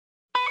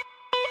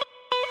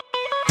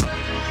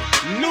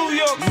New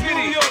York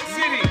City.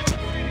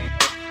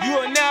 You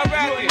are now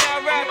rapping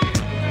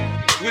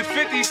with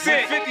 50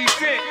 Cent.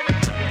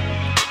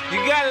 You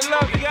gotta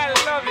love it.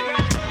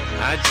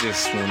 I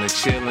just wanna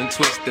chill and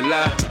twist the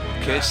lie.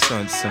 Catch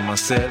stunts in my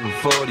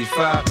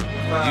 745.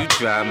 You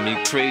drive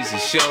me crazy,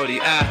 shorty.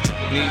 I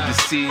need to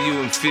see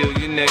you and feel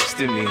you next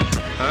to me.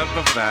 I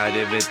provide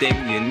everything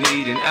you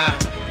need, and I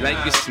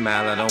like your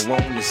smile. I don't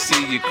want to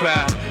see you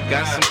cry.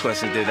 Got some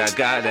questions that I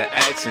gotta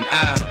ask, and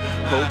I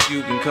hope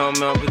you can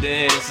come up with the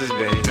answers,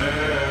 baby.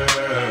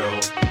 Girl,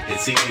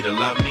 it's easy to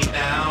love me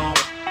now.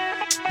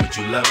 Would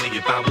you love me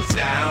if I was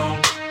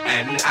down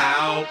and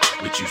out?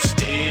 Would you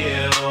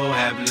still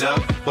have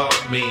love for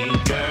me,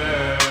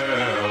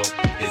 girl?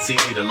 It's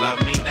easy to love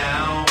me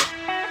now.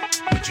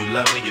 Would you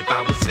love me if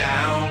I was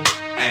down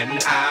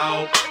and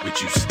out? Would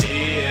you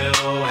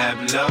still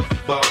have love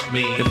for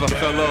me, If I girl?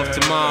 fell off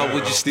tomorrow,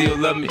 would you still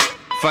love me?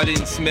 If I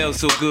didn't smell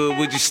so good,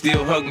 would you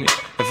still hug me?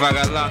 If I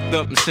got locked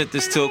up and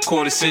sentenced to a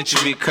quarter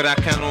century, could I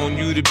count on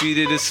you to be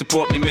there to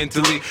support me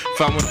mentally?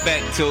 If I went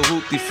back to a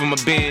hoopty for my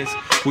bands,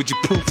 would you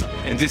poof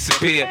and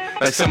disappear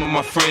like some of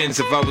my friends?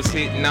 If I was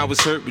hit and I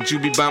was hurt, would you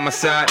be by my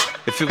side?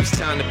 If it was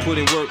time to put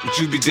in work, would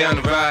you be down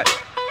to ride?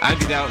 I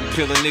get out and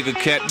peel a nigga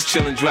cap, you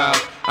chillin' drive.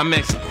 I'm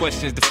asking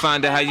questions to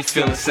find out how you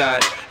feel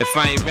inside. If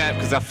I ain't rap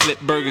cause I flip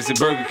burgers at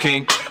Burger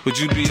King, would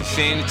you be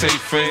ashamed to tell your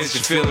friends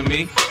you're feeling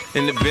me?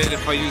 In the bed,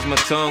 if I use my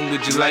tongue,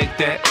 would you like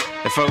that?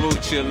 If I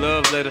wrote you a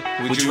love letter,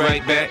 would you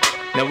write back?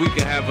 Now we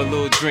can have a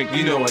little drink,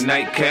 you know, a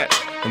nightcap,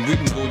 and we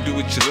can go do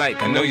what you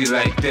like. I know you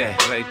like that,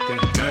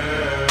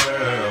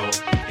 Girl,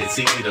 it's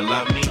easy to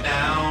love me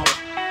now.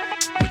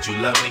 Would you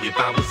love me if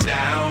I was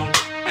down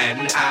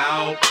and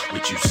out?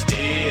 Would you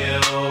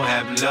still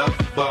have love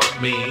for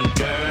me,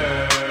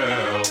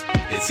 girl?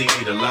 It's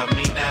easy to love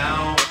me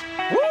now.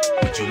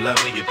 Would you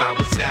love me if I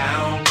was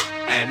down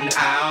and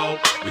out?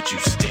 Would you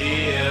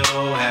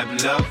still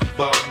have love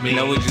for me?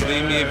 Now would you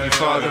leave me if your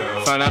father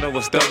found out I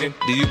was thugging?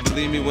 Do you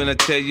believe me when I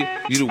tell you,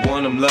 you the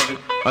one I'm loving?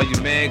 Are you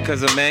mad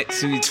cause I'm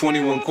asking you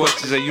 21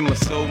 questions? Are you my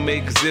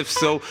soulmate? Cause if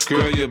so,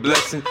 girl, you're a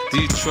blessing.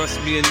 Do you trust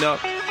me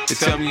enough to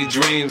tell me your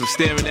dreams? I'm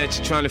staring at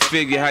you trying to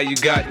figure how you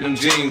got them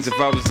jeans. If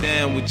I was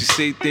down, would you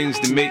say things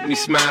to make me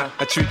smile?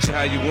 I treat you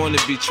how you wanna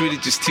be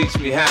treated, just teach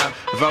me how.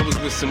 If I was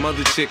with some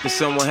other chick and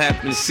someone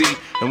happened to see,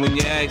 and when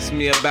you asked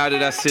me about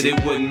it, I said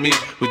it wasn't me,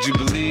 would you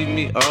believe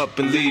me or up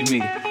and leave me?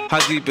 How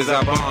deep is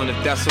our bond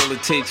if that's all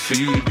it takes for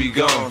you to be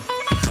gone?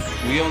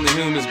 We only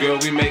humans, girl,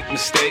 we make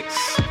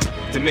mistakes.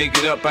 To make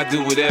it up, I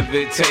do whatever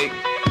it takes.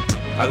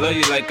 I love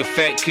you like a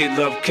fat kid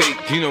love cake.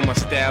 You know my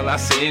style, I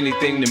say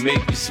anything to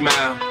make you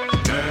smile.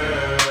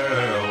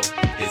 Girl,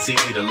 it's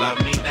easy to love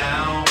me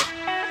now.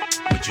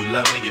 Would you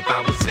love me if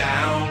I was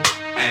down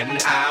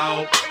and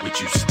out? Would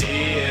you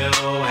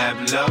still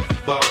have love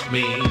for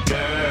me,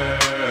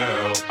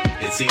 girl?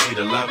 It's easy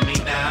to love me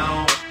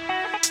now.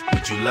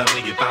 Would you love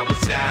me if I was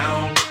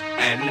down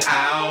and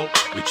out?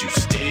 Would you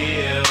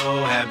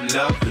still have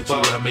love for me? Could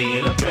you love me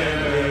in a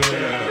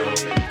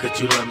Bentley? Could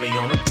you love me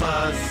on a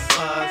bus?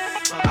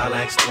 I'll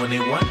ask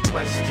 21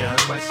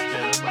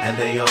 questions, and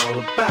they all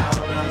about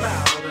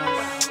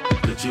us.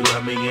 Could you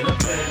love me in a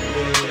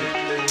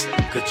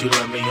Bentley? Could you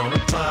love me on a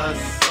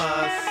bus?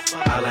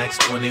 I'll ask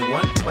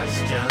 21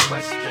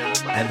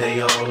 questions, and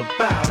they all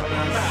about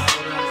us.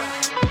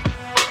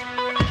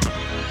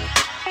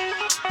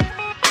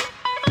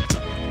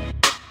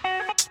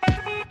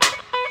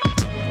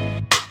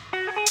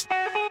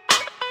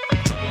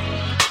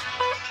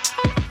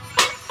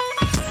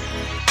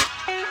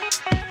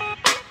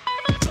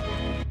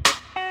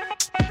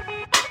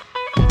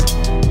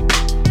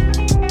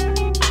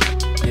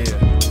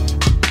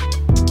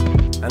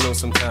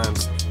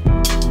 Sometimes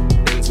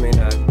things may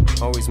not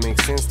always make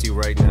sense to you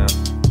right now,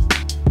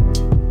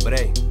 but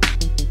hey,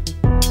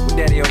 what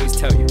daddy always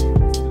tell you,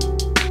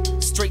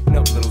 straighten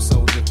up, little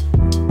soldier,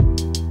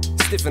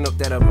 stiffen up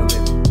that upper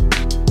lip.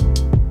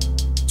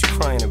 What you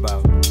crying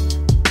about?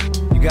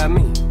 You got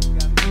me.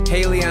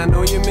 Haley, I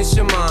know you miss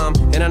your mom,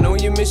 and I know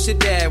you miss your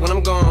dad when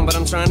I'm gone, but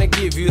I'm trying to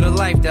give you the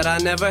life that I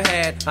never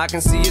had. I can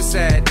see you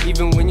sad,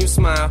 even when you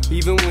smile,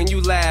 even when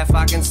you laugh,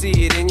 I can see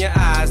it in your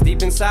eyes.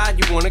 Deep inside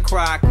you wanna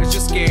cry, cause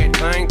you're scared.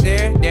 I ain't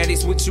there,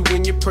 daddy's with you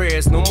in your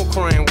prayers. No more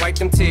crying, wipe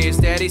them tears.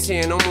 Daddy's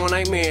here, no more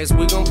nightmares.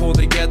 We gon' pull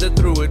together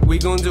through it, we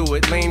gon' do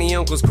it. Laney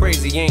uncle's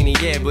crazy, ain't he?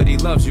 Yeah, but he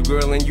loves you,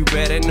 girl, and you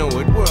better know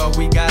it. We're all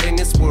we got in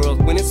this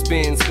world. When it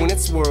spins, when it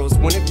swirls,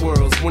 when it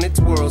whirls, when it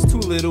twirls. Two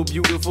little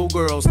beautiful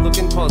girls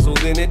looking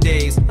puzzled in a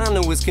daze. I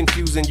know it's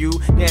confusing you.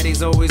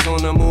 Daddy's always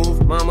on the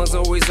move, mama's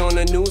always on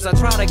the news. I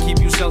try to keep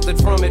you sheltered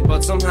from it,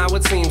 but somehow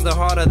it seems the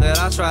harder that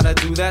I try to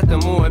do that, the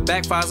more it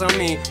backfires on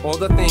me. All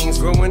the things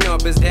growing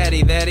up as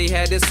daddy that he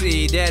had to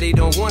see. Daddy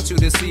don't want you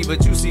to see,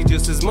 but you see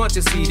just as much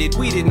as he did.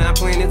 We did not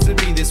plan it to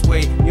be this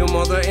way, your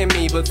mother and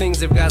me, but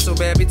things have have got so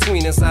bad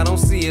between us, I don't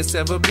see us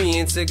ever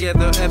being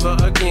together ever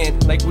again,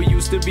 like we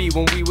used to be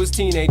when we was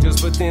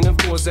teenagers. But then of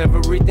course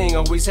everything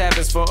always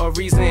happens for a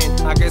reason.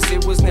 I guess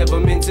it was never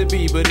meant to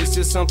be, but it's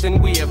just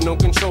something we have no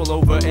control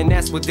over, and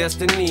that's what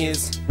destiny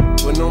is.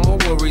 But no more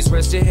worries,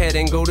 rest your head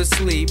and go to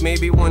sleep.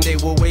 Maybe one day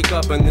we'll wake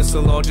up and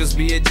this'll all just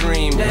be a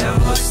dream. Now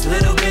hush,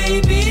 little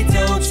baby,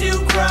 don't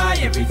you cry.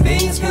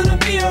 Everything's gonna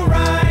be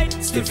alright.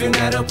 Stiffen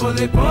that up, pull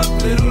it up,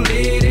 little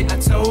lady. I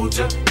told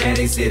ya,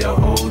 daddy's here to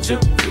hold ya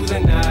through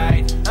the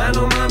night. I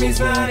know mommy's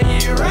not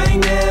here right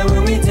now,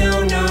 and we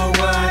don't know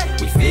why.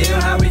 We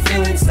feel how we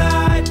feel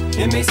inside.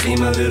 It may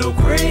seem a little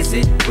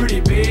crazy,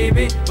 pretty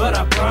baby, but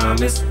I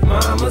promise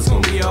mama's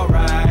gonna be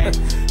alright.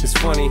 It's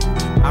funny,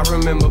 I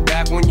remember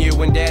back one year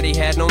when daddy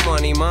had no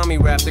money. Mommy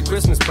wrapped the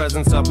Christmas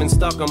presents up and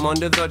stuck them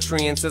under the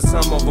tree and said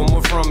some of them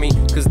were from me,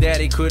 cause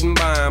daddy couldn't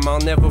buy them. I'll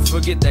never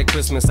forget that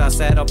Christmas. I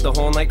sat up the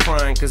whole night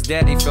crying, cause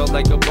daddy felt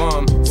like a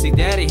bum. See,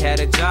 daddy had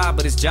a job,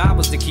 but his job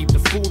was to keep the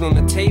food on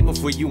the table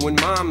for you and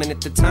mom. And at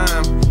the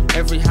time,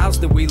 every house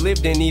that we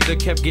lived in either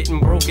kept getting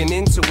broken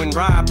into and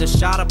robbed or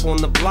shot up on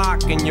the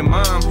block. And your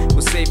mom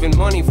was saving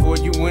money for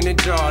you in a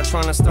jar,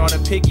 trying to start a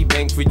piggy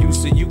bank for you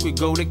so you could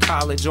go to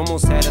college.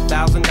 Almost had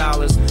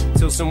 $1,000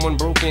 till someone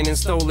broke in and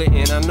stole it.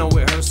 And I know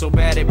it hurt so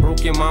bad it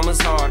broke your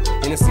mama's heart,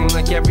 and it seemed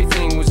like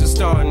everything was just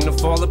starting to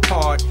fall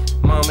apart.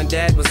 Mom and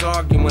dad was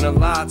arguing a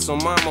lot, so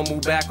mama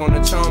moved back on the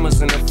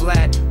Chalmers in a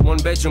flat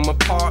 1-bedroom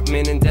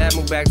apartment, and dad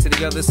moved back to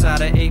the other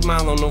side of 8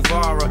 Mile on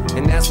Novara.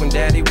 And that's when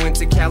daddy went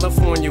to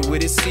California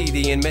with his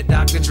CD and met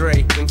Dr.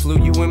 Dre and flew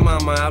you and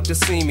mama out to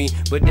see me.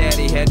 But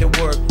daddy had to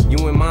work,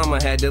 you and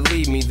mama had to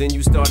leave me. Then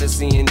you started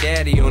seeing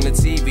daddy on the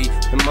TV,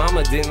 and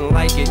mama didn't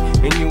like it,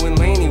 and you and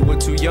Laney were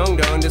too young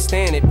to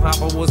understand it.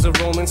 Papa was a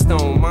Rolling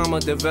Stone, mama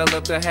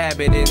developed a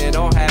habit, and it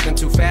all happened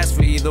too fast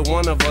for either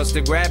one of us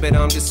to grab it.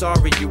 I'm just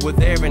sorry you were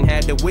there and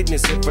had to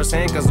witness it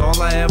firsthand, cause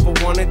all I ever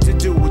wanted to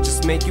do was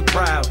just make you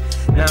proud.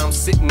 Now I'm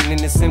sitting in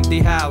this empty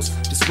house,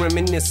 just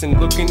reminiscing,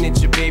 looking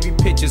at your baby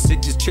pictures.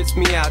 It just trips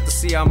me out to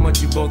see how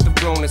much you both have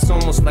grown. It's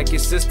almost like your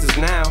sisters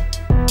now.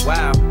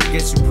 Wow,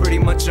 guess you pretty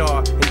much are.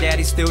 And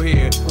daddy's still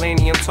here.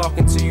 Laney, I'm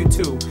talking to you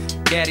too.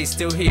 Daddy's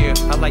still here.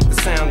 I like the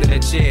sound of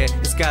that chair.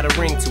 It's got a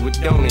ring to it,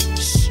 don't it?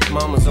 Shh,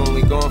 mama's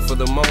only gone for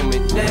the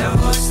moment. Now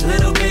hush,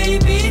 little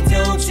baby,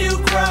 don't you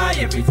cry.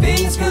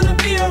 Everything's gonna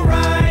be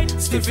alright.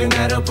 Stiffen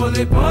that up, pull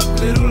it up,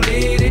 little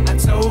lady. I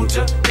told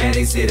ya,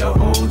 daddy's here to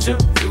hold ya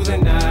through the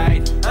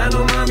night. I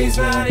know mommy's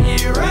not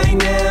here right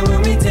now,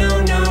 and we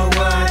don't know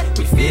why.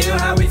 We feel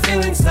how we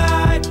feel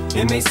inside.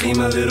 It may seem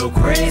a little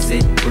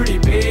crazy, pretty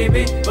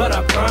baby, but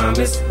I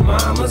promise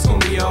mama's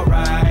gonna be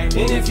alright.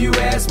 And if you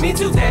ask me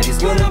to, daddy's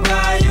gonna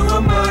buy you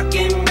a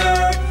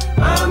mockingbird.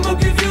 I'ma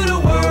give you the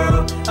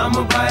world.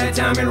 I'ma buy a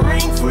diamond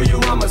ring for you.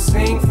 I'ma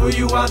sing for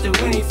you. I'll do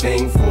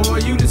anything for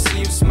you to see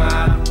you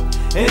smile.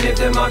 And if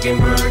the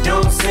mockingbird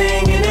don't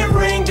sing and that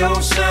ring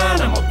don't shine,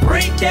 I'ma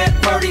break that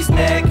birdie's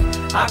neck.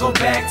 I go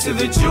back to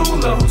the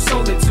jeweler who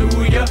sold it to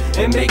ya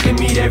and make him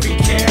meet every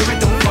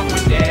carat. Don't fuck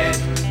with that.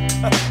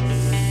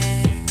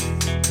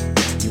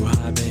 You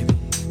high, baby?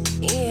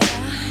 Yeah.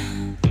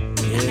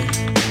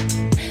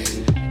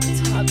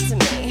 Talk to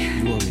me.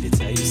 You want me to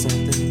tell you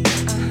something?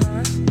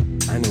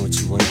 Uh-huh. I know what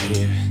you want to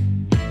hear.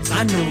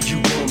 I know you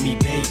want me,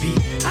 baby.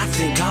 I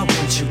think I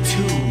want you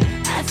too.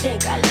 I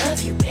think I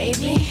love you,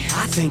 baby.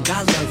 I think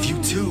I love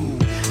you too.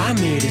 I'm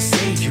here to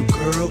save you,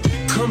 girl.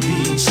 Come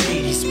be in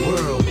Shady's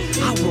world.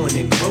 I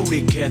wanna grow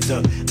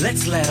together.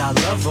 Let's let our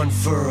love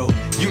unfurl.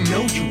 You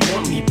know you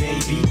want me,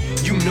 baby.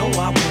 You know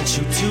I want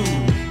you too.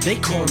 They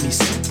call me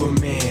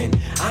Superman.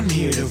 I'm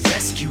here to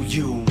rescue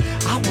you.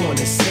 I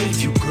wanna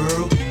save you,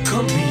 girl.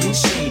 Come be in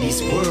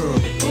Shady's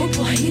world. Oh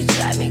boy, you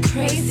drive me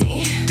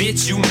crazy.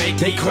 Bitch, you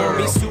make me call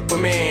me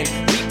Superman.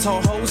 Leap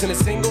tall hoes in a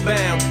single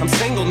bound. I'm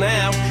single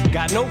now,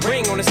 got no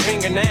ring on his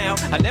finger now.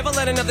 I never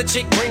let another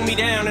chick bring me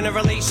down in a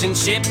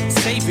relationship.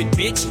 Save it,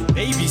 bitch,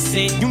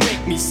 babysit. You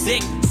make me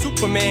sick.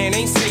 Superman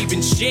ain't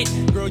saving shit.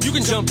 Girl, you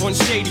can jump on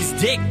Shady's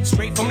dick.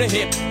 Straight from the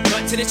hip,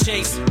 cut to the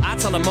chase. I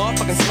tell a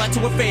motherfucking slut to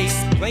her face.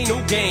 Play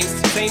no games,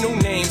 say no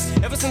names.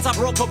 Ever since I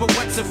broke up with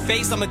what's her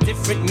face, I'm a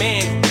different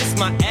man. Kiss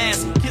my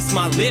ass, kiss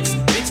my lips.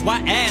 Bitch, why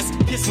ass?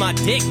 Kiss my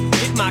dick,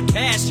 hit my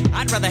cash.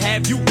 I'd rather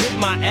have you whip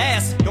my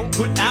ass. Don't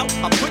put out,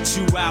 I'll put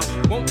you out.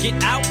 Won't get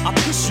out, I'll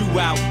push you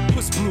out.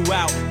 Puss blew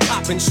out,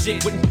 poppin'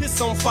 shit. Wouldn't piss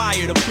on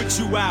fire to put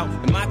you out.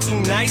 Am I too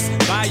nice?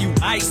 Buy you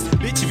ice.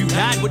 Bitch, if you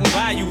died, wouldn't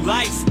buy you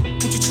life.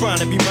 What you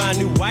tryna be my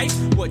new wife?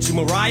 What, you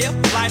Mariah?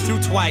 Fly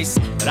through twice.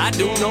 But I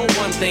do know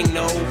one thing,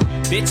 no.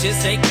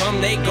 Bitches, they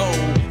come, they go.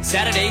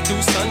 Saturday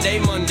through Sunday,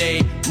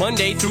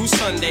 Monday through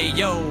Sunday,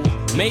 yo.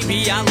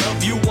 Maybe I'll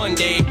love you one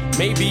day,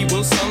 maybe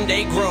we'll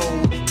someday grow.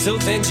 Till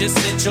then, just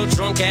sit your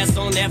drunk ass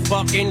on that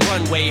fucking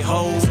runway,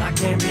 ho. I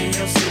can't be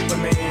your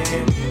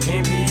Superman,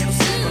 can't be your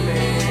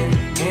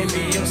Superman, can't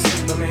be your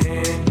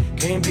Superman,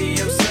 can't be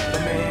your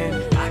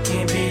Superman. I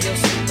can't be your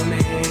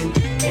Superman,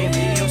 can't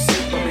be your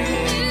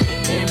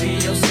Superman, can't be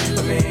your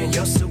Superman,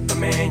 your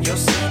Superman, your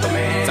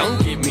Superman.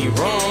 Don't get me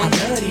wrong,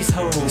 I love these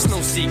hoes. It's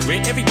no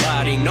secret,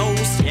 everybody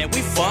knows. Yeah,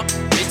 we fuck,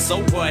 it's so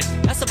what?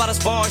 That's about as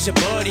far as your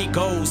buddy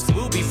goes.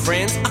 We'll be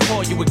friends, I'll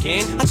call you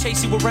again. I'll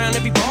chase you around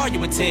every bar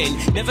you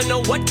attend. Never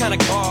know what kind of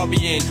car I'll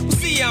be in. We'll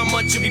see how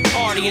much you'll be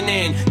partying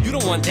in. You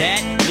don't want that,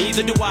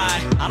 neither do I.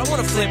 I don't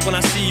wanna flip when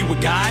I see you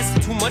with guys.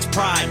 Too much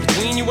pride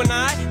between you and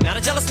I. Not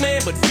a jealous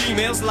man, but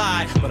females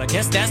lie. But I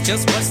guess that's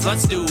just what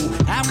sluts do.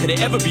 How could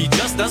it ever be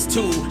just us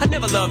two? I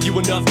never loved you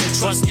enough to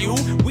trust you.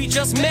 We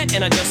just met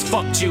and I just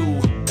fucked you.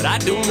 But I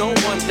do know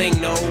one thing,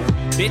 no.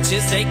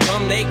 Bitches, they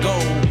come, they go.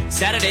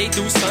 Saturday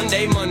through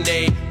Sunday,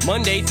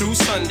 Monday through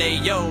Sunday,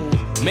 yo.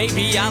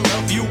 Maybe I'll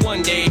love you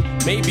one day,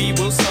 maybe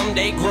we'll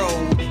someday grow.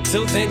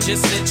 Till then,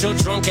 just sit your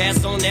drunk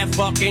ass on that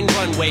fucking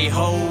runway,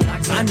 ho.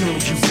 I know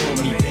you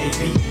want me,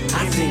 baby.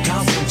 I think I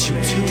want you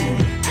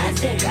too. I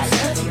think I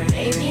love you,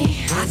 baby.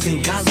 I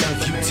think I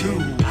love you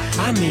too.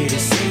 I'm here to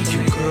save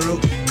you, girl.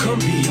 Come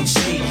be in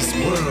Shady's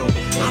world.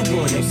 I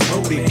wanna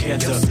grow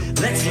together.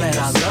 Let's let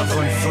our love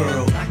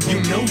unfurl. You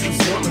know you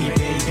want me,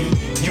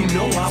 baby. You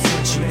know I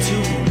want you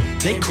too.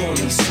 They call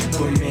me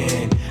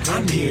Superman.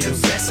 I'm here to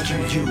rescue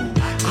you.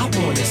 I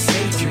wanna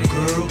save you,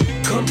 girl.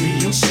 Come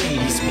be in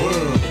Shady's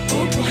world.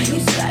 Oh boy, you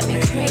drive me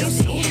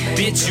crazy.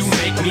 Bitch, you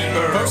make me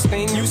First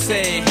thing you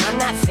say, I'm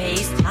not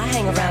phased. I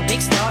hang around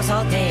big stars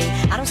all day.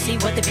 I don't see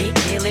what the big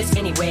deal is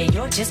anyway.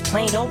 You're just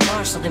plain old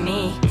Marshall to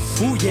me.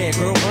 ooh yeah,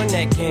 girl, run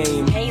that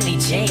game. Haley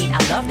Jade,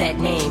 I love that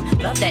name.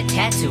 Love that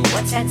tattoo.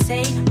 What's that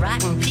say?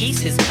 Rotten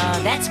pieces.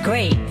 That's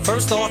great.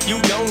 First off, you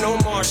don't know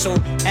Marshall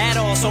at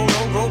all, so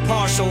don't grow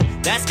partial.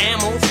 That's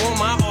ammo for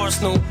my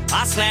arsenal.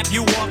 I slap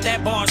you off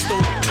that bar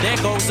stool. There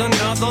goes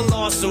another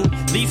lawsuit.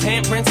 Leave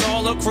handprints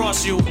all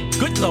across you.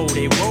 Good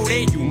loaded,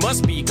 woaded, you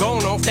must be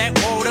going off that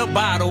water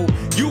bottle.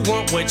 You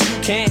want what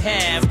you can't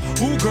have.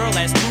 Ooh, girl,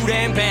 that's too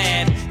damn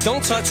bad.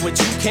 Don't touch what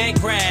you can't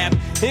grab.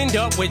 End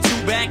up with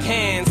two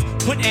backhands.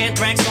 Put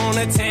anthrax on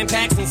the 10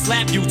 packs and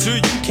slap you till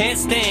you can't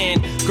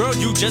stand. Girl,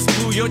 you just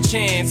blew your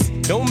chance.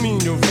 Don't mean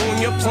to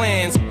ruin your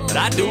plans, but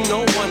I do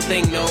know one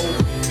thing, no.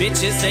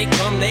 Bitches, they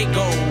come, they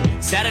go.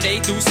 Saturday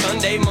through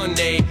Sunday,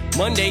 Monday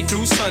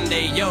through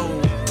Sunday, yo.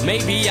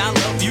 Maybe I'll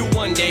love you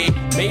one day,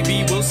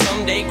 maybe we'll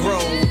someday grow.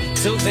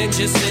 Till then,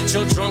 just sit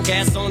your drunk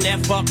ass on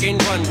that fucking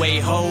runway,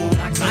 ho.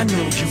 I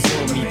know you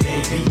want me,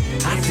 baby.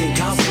 I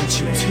think I want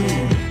you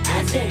too.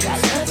 I think I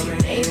love you,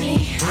 baby.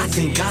 I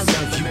think I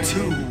love you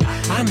too.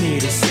 I'm here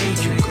to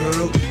save you,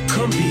 girl.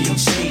 Come be in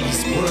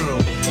Shady's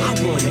world. I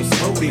wanna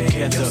grow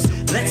together.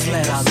 Let's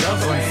let our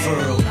love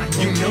unfurl.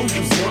 You know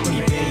you want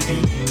me, baby.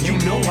 You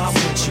know I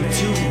want you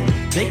too.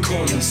 They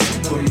call me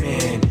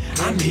Superman.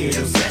 I'm here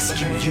to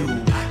rescue you.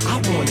 I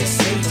wanna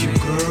save you,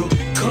 girl.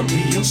 Come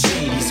be in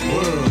Shady's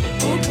world.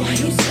 Oh boy,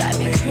 you drive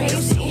me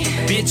crazy.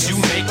 Bitch, you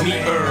make me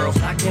Earl.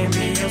 I can't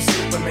be your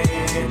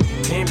Superman.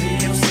 Can't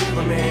be your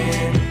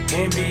Superman.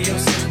 Can't be your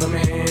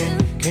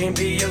Superman. Can't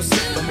be your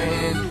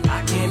Superman.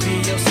 I can't be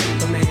your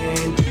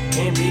Superman.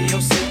 Can't be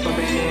your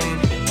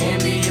Superman.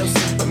 Can't be your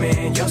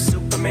Superman. Your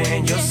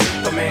Superman. Your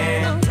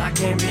Superman. I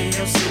can't be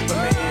your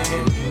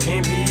Superman.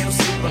 Can't be your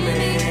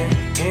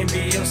Superman. Can't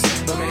be your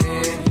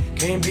Superman.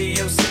 Can't be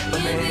your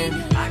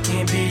Superman. I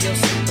can't be your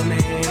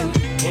Superman.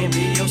 Can't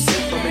be your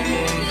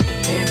Superman.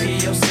 Can't be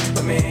your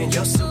Superman.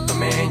 Your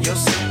Superman. Your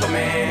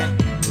Superman.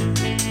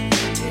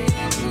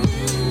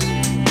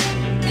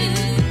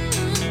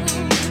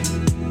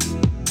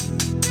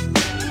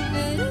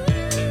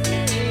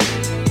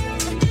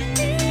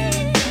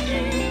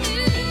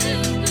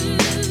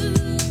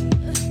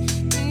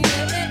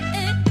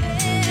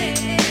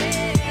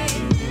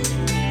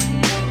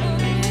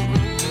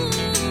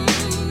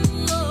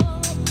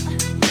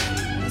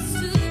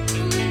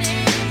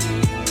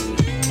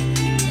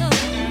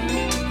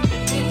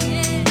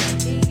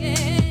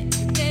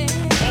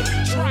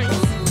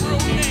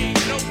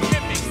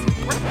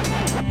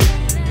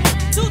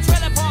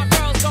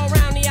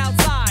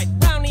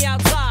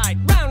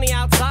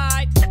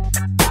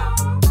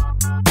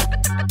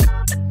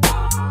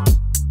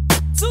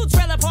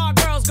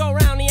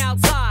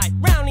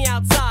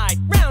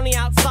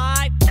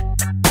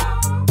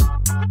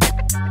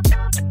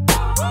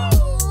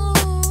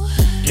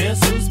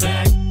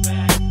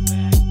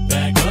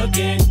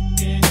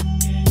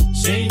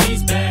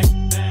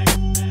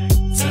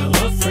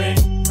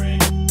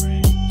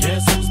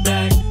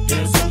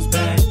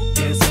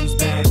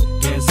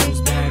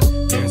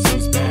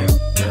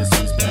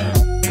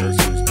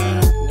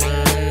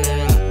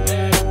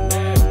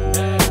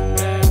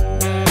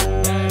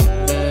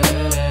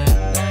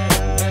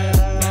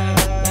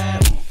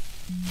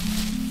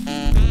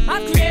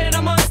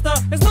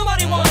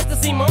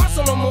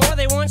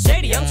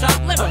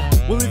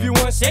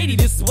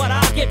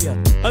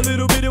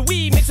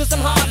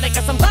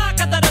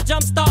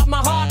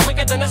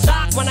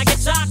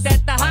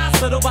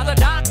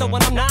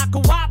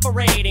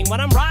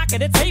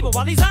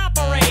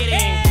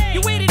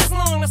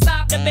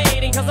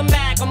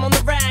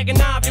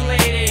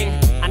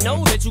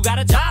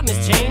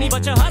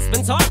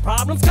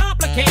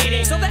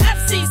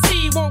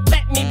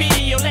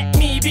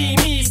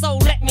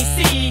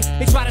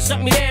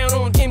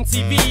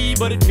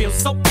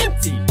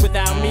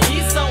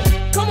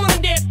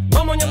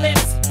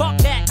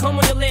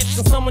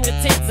 and some on your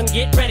tits and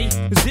get ready,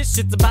 cause this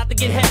shit's about to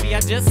get heavy. I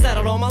just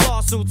settled all my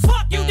lawsuits.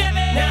 Fuck you,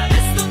 Debbie! Now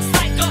this looks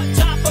like a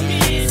job for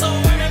me, so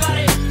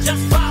everybody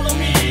just follow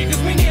me,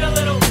 cause we need a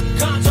little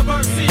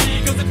controversy,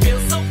 cause it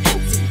feels so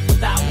empty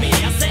without me.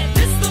 I said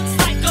this looks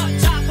like a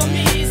job for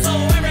me, so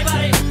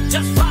everybody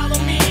just follow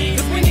me,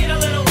 cause we need a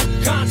little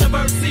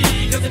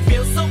controversy, cause it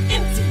feels so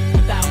empty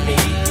without me.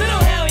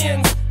 Little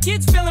hellions,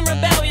 kids feeling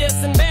rebellious,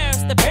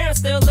 embarrassed, the parents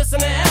still listen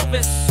to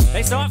Elvis.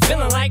 They start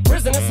feeling like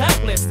prisoners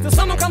helpless, till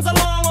someone comes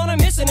along on a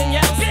mission and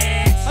yells,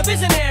 bitch! A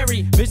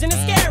visionary, vision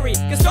is scary,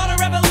 can start a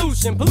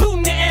revolution,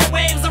 polluting the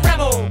airwaves, a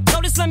rebel.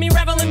 So just let me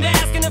revel and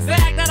bask in the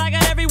fact that I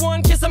got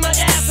everyone kissing my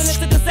ass, and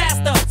it's a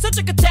disaster, such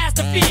a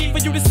catastrophe for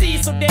you to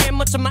see so damn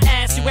much of my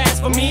ass. You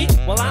ask for me?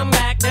 Well, I'm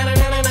back.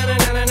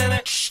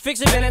 Fix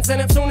your minutes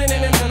and I'm tuning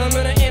in and I'm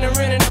gonna enter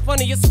in and up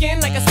under your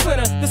skin like a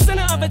splinter. The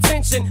center of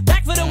attention,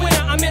 back for the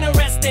winner, I'm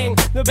interesting.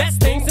 The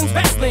best things in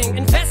wrestling,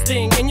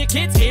 investing in your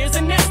kids' ears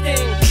and nesting.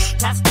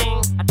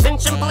 Testing,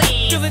 attention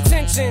please. Feel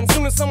attention,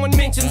 soon as someone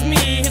mentions me.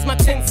 Here's my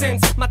 10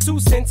 cents, my 2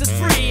 cents is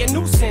free. A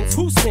nuisance,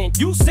 who sent?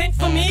 You sent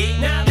for me?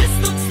 Now this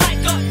looks like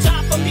a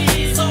job for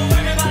me, so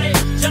everybody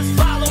just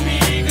follow me,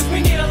 cause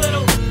we need a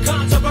little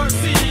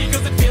controversy,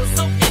 cause it feels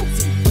so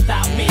empty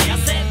without me. I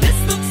said this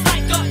looks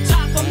like a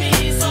job for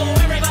me, so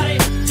everybody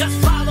just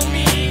follow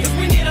me, cause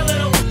we need a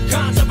little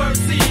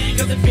controversy,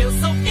 cause it feels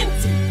so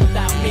empty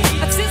without me.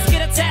 I just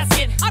get a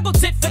tasket, I go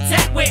tit for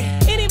tat with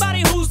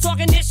anybody who's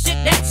talking this shit,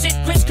 that shit.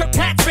 Chris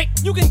Kirkpatrick,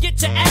 you can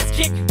get your ass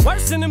kicked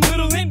worse than them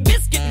little Limp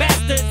Bizkit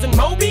bastards. And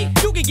Moby,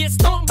 you can get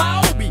stomped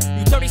by Obi.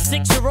 You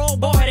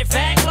 36-year-old boy-headed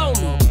fag, blow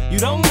me. You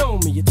don't know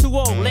me, you're too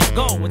old, let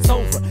go, it's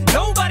over.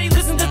 Nobody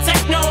listen to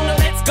techno, now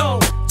let's go.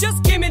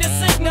 Just give me the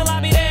signal,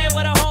 I'll be there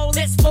with a whole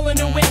list full of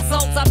new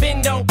insults. I've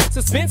been dope,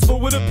 suspenseful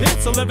with a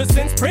pencil ever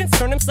since Prince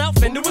turned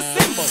himself into a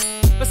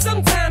symbol. But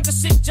sometimes the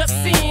shit just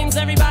seems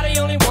everybody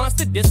only wants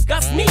to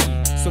discuss me.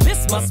 So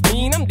this must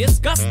mean I'm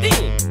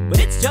disgusting. But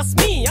it's just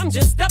me, I'm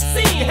just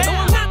obscene. Though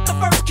I'm not the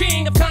first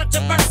king of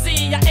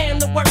controversy, I am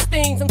the worst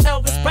thing since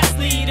Elvis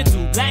Presley to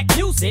do black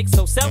music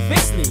so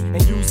selfishly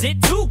and use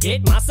it to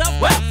get myself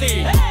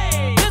wealthy.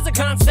 Hey, there's a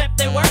concept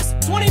that works.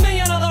 20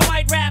 million other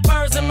white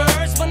rappers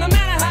emerge, but no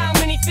matter how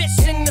many fish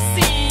in the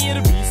sea,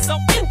 it'll be so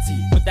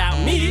empty without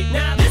me.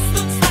 Now this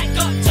looks like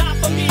a job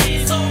for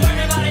me, so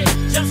everybody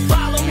just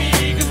follow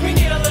me, cause we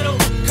need a little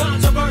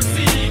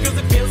controversy, cause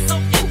it feels so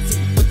empty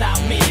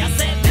without me. I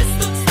said this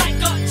looks like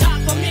a job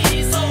for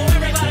me, so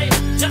everybody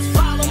just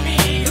follow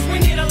me, cause we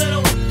need a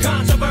little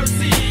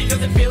controversy,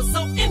 cause it feels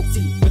so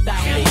empty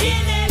without me.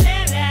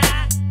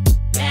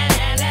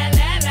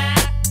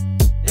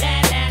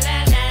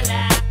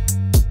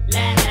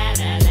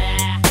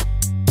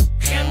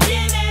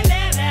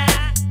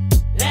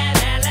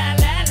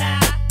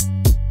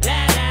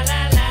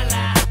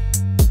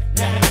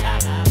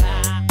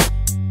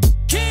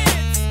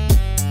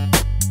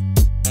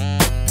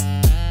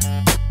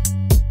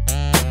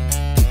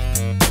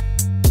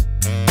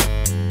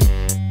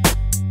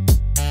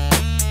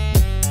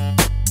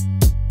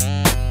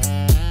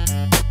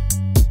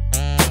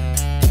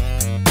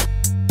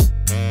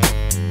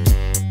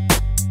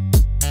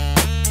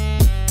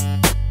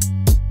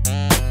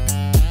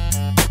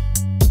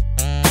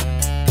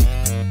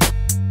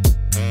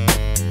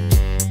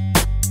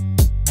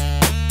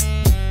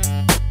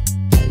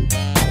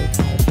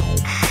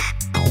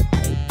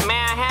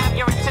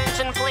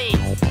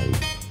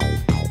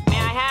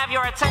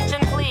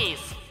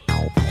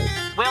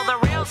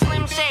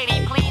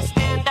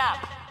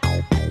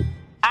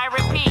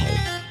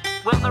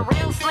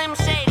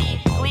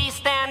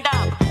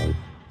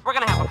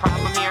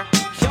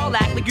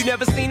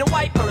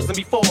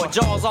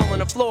 Jaws all on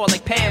the floor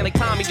like Pam, like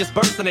Tommy just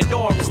burst in the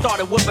door and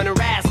started whooping her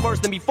ass worse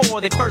than before.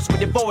 They first were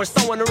divorced,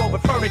 sewing her over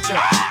furniture.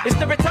 It's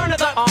the return of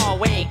the... Oh,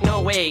 wait,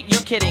 no, wait,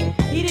 you're kidding.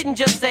 He didn't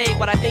just say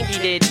what I think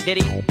he did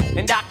he?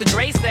 And Dr.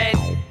 Dre said...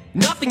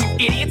 Nothing, you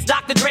idiots.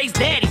 Dr. Dre's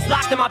dead. He's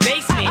locked in my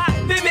basement.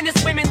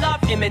 Feminist women love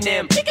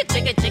Eminem.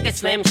 Chicka,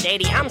 Slim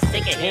Shady. I'm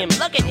sick of him.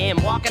 Look at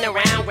him walking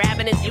around,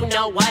 grabbing his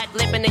you-know-what,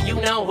 flipping the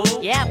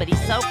you-know-who. Yeah, but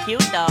he's so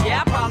cute, though.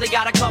 Yeah, I probably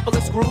got a couple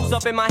of screws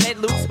up in my head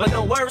loose, but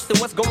no worse than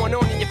what's going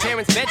on in your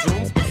parents'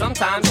 bedrooms.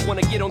 Sometimes I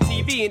wanna get on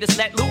TV and just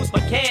let loose,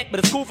 but can't. But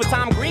it's cool for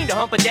Tom Green to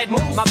hump a dead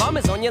moose. My bum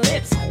is on your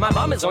lips. My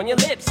bum is on your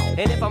lips.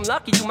 And if I'm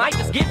lucky, you might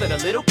just give it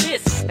a little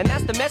kiss. And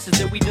that's the message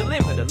that we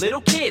deliver to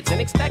little kids, and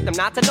expect them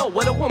not to know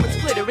what a woman's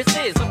clitoris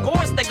is. Of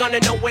course they're gonna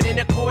know what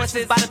intercourse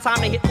is. By the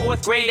time they hit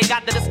 4th grade, they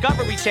got the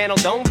Discovery Channel,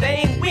 don't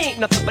they? We ain't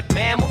nothing but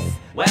mammals.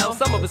 Well,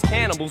 some of us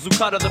cannibals who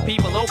cut other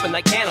people open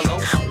like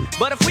cantaloupes.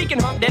 But if we can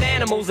hump dead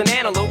animals and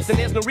antelopes, then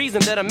there's no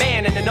reason that a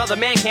man and another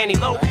man can't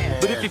elope.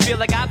 But if you feel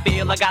like I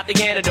feel, I got the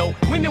antidote.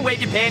 Women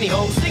wave your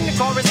pantyhose, sing the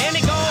chorus and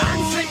it goes.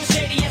 I'm Slim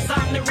Shady, yes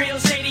I'm the real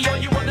Shady. All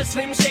you other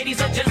Slim Shadys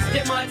are just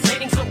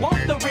imitating. So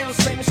won't the real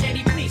Slim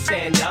Shady please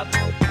stand up?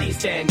 Please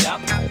stand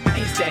up,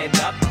 please stand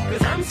up.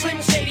 Cause I'm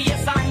Slim Shady,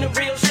 yes I'm the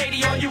real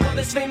Shady. All you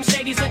other Slim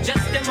Shadys are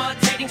just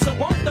imitating. So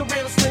won't the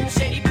real Slim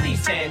Shady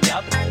please stand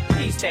up?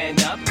 Please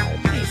stand up,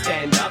 please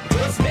stand up.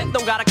 Will Smith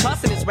don't got a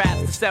cuss in his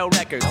raps. sell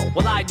records.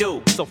 Well, I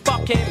do, so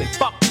fuck him and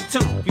fuck you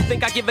too. You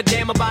think I give a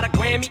damn about a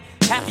Grammy?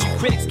 Half of you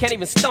critics can't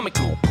even stomach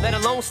me, let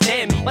alone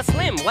stand me. But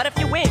Slim, what if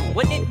you win?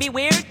 Wouldn't it be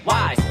weird?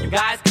 Why? You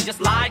guys can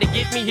just lie to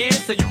get me here,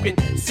 so you can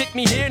sit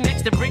me here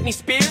next to Britney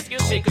Spears.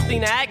 Shit,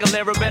 Christina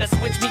Aguilera better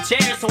switch me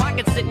chairs, so I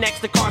can sit next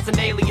to Carson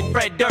Daly and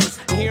Fred Durst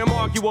and hear them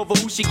argue over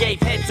who she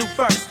gave head to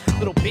first.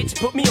 Little bitch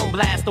put me on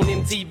blast on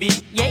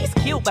MTV. Yeah, he's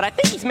cute, but I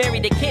think he's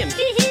married to Kim.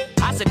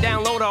 I should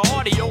download her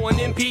audio on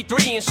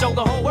MP3 and show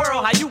the whole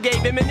world how you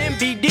gave him an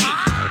MVD.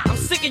 I'm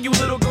sick of you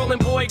little girl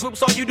and boy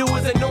groups, all you do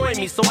is annoy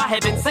me, so I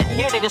have been sitting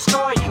here to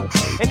destroy you.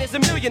 And there's a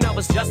million of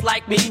us just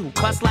like me, who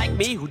cuss like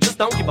me, who just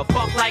don't give a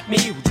fuck like me,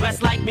 who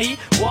dress like me,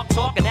 walk,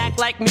 talk, and act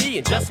like me,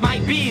 and just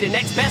might be the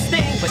next best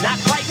thing, but not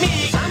quite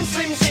me. I'm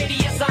Slim Shady,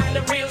 yes, I'm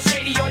the real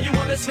Shady. All you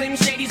other Slim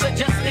Shadys are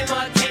just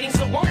imitating,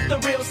 so won't the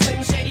real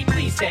Slim Shady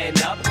please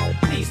stand up,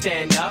 please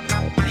stand up,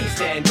 please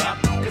stand up.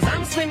 Cause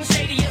I'm Slim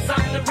Shady, yes,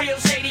 I'm the real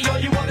Shady. All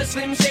you other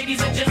Slim Shadys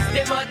are just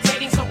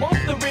imitating, so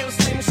won't the real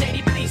Slim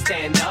Shady please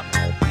stand up,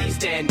 please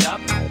stand up,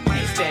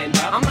 please stand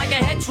up. I'm like a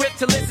head trip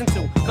to listen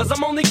to, cause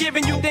I'm only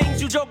giving you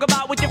things you joke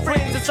about with your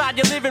friends inside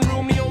your living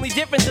room. The only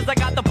difference is I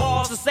got the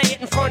balls to say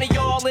it in front of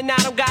y'all, and I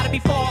don't gotta be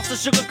false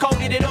or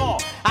sugarcoated at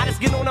all. I just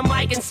get on a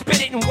mic and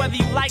spit it, and whether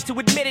you like to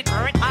admit it,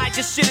 I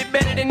just shit it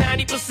better than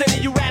 90%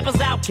 of you rappers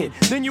out, kid.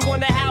 Then you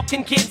wonder how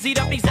can kids eat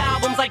up these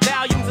albums like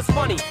volumes? It's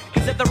funny,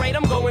 cause at the rate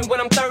I'm going when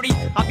I'm 30,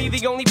 I'll be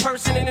the only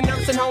person in a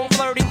nursing home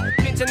flirting,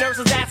 pinching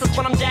nurses' asses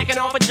when I'm jacking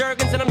off at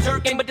Jergens and I'm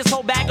jerking, but this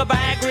whole bag of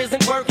Viagra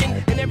isn't working,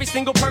 and every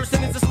single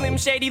person is a Slim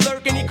Shady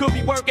lurking. He could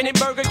be working at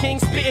Burger King,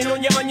 spitting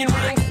on your onion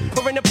rings,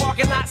 or in the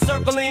parking lot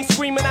circling,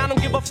 screaming I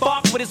don't give a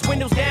fuck with his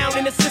windows down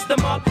and his system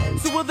up.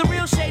 So will the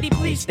real Shady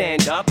please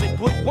stand up and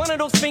put one of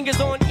those fingers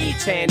on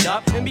each hand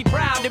up and be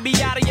proud to be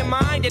out of your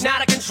mind and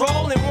out of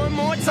control? And one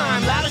more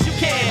time, loud as you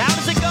can. How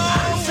does it go?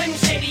 I'm Slim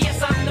Shady,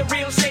 yes, I'm the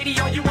real Shady.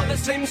 All you other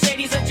Slim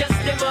Shadys are just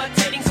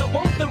imitating, so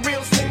won't the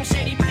real Slim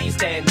Shady please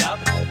stand up,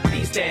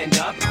 please stand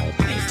up,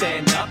 please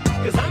stand up.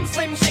 Cause I'm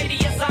Slim Shady,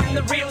 yes, I'm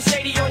the real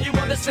Shady. All you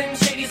other Slim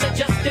Shadys are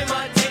just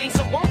imitating,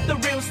 so won't the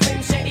real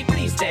Slim Shady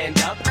please stand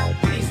up,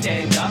 please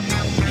stand up,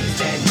 please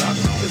stand up.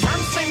 Cause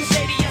I'm Slim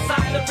Shady, yes,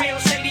 I'm the real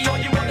Shady. All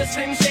you other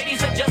Slim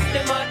Shadys are just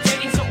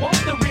imitating, so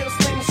won't the real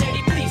Slim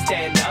Shady please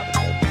stand up,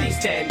 please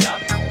stand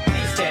up,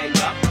 please stand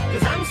up.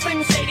 Cause I'm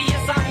Slim Shady,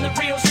 yes, I'm the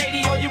real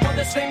Shady. All you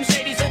other Slim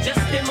Shadys are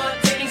just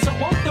imitating, so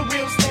won't the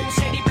real Slim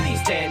Shady please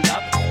stand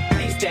up,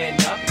 please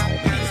stand up,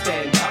 please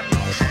stand up.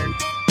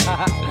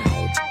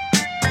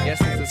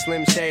 Guess it's a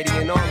Slim Shady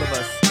in all of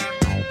us.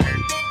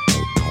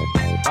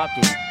 Fuck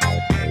it.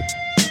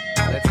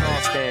 Let's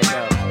all stand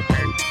up.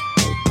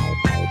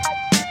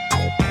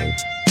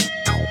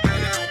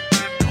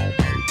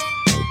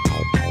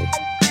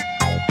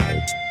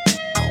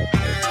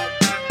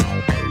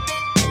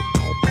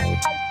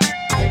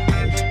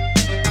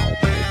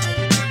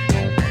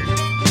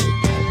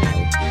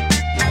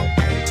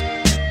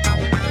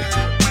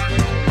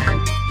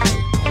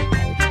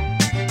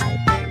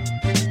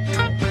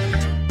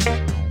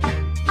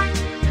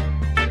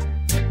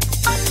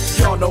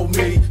 Know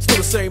me, still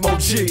the same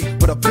OG,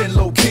 but I've been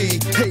low-key,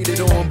 hated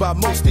on by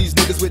most these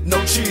niggas with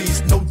no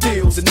cheese, no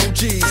deals and no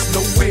G's,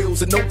 no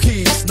wheels and no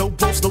keys, no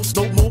boats, no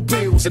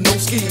snowmobiles and no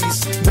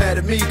skis. Mad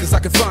at me cause I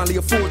can finally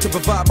afford to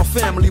provide my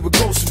family with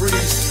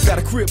groceries. Got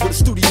a crib with a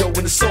studio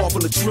and it's all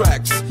full of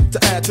tracks to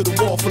add to the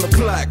wall full of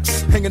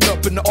plaques, hanging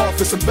up in the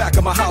office and back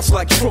of my house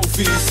like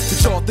trophies.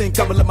 Did y'all think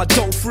I'ma let my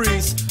dough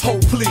freeze?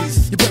 Hold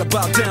please, you better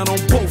bow down on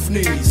both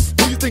knees.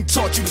 Who you think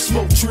taught you to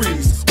smoke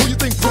trees? Who you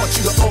think brought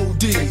you to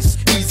ODs?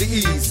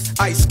 Eazy-E's,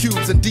 Ice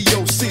Cubes and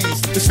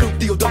DOC's, the Snoop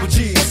D-O-double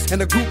G's,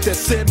 and a group that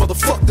said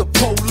motherfuck the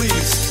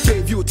police.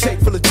 Gave you a tape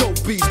full of dope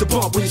beats to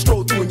bump when you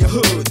stroll through in your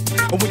hood,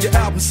 and when your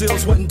album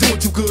sales wasn't doing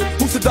too good.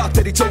 Who's the doc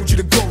that he told you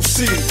to go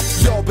see?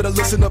 Y'all better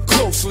listen up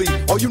closely.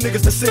 All you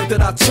niggas that said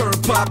that I turn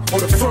pop or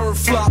the firm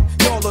flop,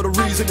 y'all are the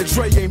reason that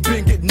Dre ain't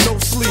been getting no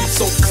sleep.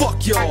 So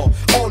fuck y'all,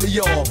 all of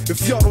y'all.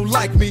 If y'all don't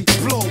like me,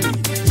 blow me.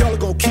 Y'all are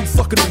gonna keep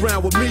fucking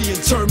around with me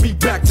and turn me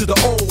back to the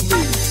old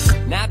me.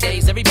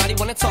 Nowadays, everybody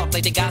wanna talk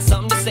like they got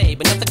something to say,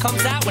 but nothing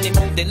comes out when they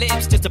move their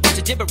lips. Just a bunch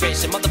of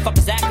gibberish, and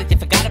motherfuckers act like they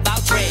forgot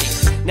about Dre.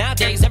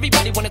 Nowadays,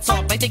 everybody wanna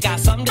talk like they got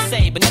something to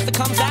say, but nothing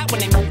comes out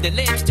when they move their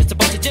lips. Just a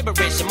bunch of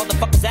gibberish, and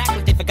motherfuckers act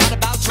like they forgot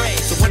about Dre.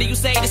 So what do you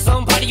say to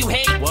somebody you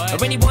hate? What?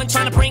 Or anyone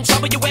trying to bring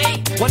trouble your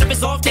way? One of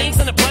his off things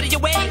in the blood of your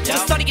way?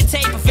 Just study your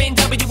tape of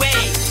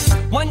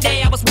NWA. One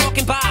day I was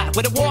walking by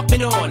with a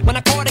Walkman on, when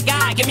I caught a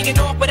guy, give me an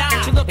awkward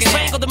eye.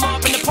 Strangled him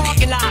off in the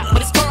parking lot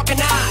with his dark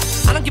and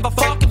I don't give a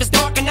fuck if it's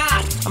dark or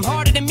not. I'm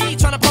harder than me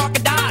trying to park a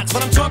Dodge,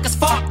 but I'm drunk as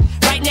fuck.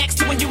 Right next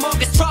to a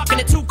humongous truck in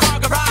a 2-car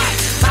garage.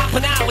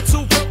 Hopping out with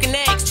 2 broken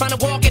legs, trying to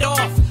walk it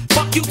off.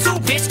 Fuck you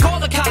too, bitch, call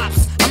the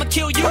cops. I'ma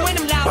kill you and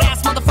them loud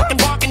ass motherfucking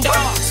barking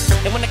dogs.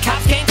 And when the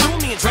cops came through,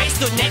 me and Dre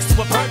stood next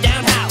to a burned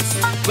down house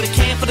with a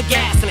can full of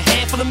gas and a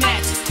handful of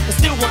matches, and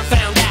still weren't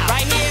found out.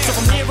 Right here, so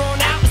from here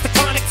on out, it's the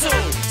chronic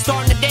tune.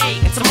 Starting the day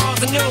and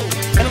tomorrow's a new.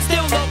 And I'm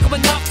still local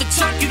enough to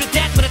choke you to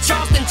death with a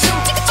Charleston chew.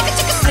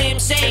 Slim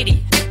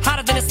Shady,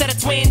 hotter than a set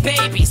of twin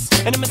babies.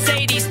 And a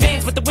Mercedes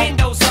Benz with the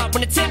windows up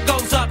when the love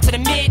goes up to the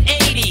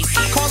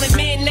mid-80s. Calling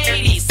men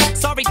ladies.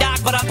 Sorry, Doc,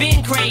 but I've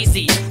been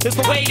crazy. There's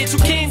no way that you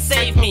can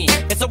save me.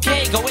 It's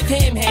okay, go with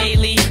him,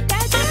 Haley.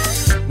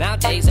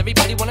 Nowadays,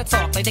 everybody wanna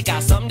talk like they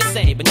got something to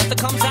say, but nothing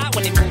comes out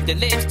when they move their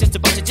lips. Just a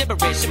bunch of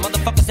gibberish, and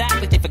motherfuckers act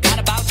like they forgot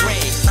about Dre.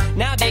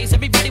 Nowadays,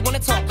 everybody wanna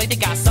talk like they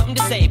got something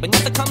to say, but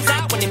nothing comes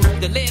out when they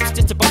move their lips.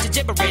 Just a bunch of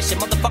gibberish,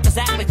 and motherfuckers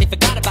act like they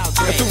forgot about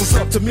Dre. If it was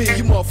up to me,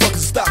 you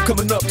motherfuckers stop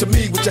coming up to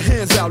me with your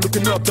hands out,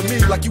 looking up to me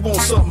like you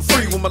want something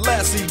free. When my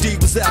last CD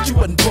was out, you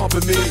wasn't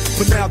bumping me,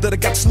 but now that I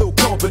got slow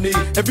company,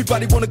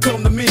 everybody wanna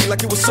come to me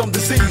like it was some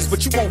disease,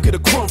 but you won't get a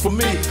crumb from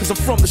me, cause I'm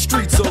from the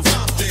streets of.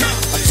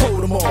 I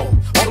told them all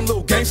them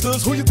little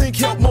gangsters, who you think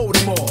helped mold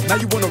them all? Now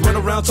you wanna run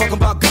around talking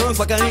about guns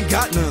like I ain't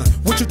got none.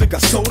 What you think I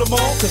sold them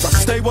all? Cause I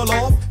stay well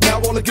off.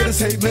 Now all I get is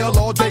hate mail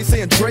all day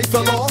saying Dre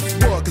fell off.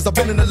 What? Cause I've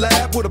been in the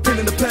lab with a pen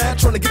in the pad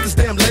trying to get this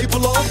damn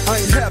label off. I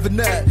ain't having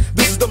that.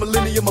 This is the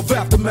millennium of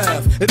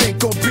aftermath. It ain't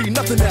gonna be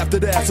nothing after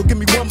that. So give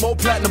me one more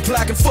platinum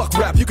plaque and fuck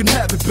rap, you can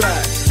have it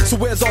back. So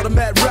where's all the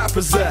mad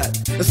rappers at?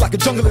 It's like a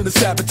jungle in this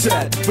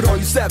habitat. But all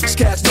you savage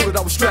cats know that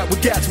I was strapped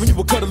with gats when you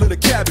were cuddling a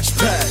cabbage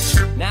patch.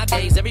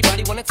 Nowadays,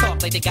 everybody wanna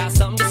talk like they got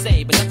something to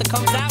say, but nothing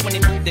comes out when they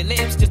move their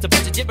lips. Just a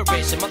bunch of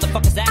gibberish, and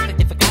motherfuckers act like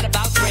they forgot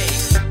about Dre.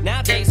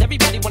 Nowadays,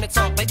 everybody wanna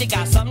talk like they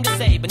got something to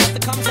say, but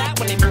nothing comes out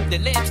when they move their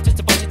lips. Just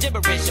a bunch of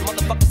gibberish, and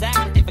motherfuckers act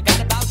like they forgot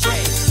about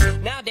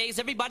Dre. Nowadays,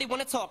 everybody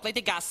wanna talk like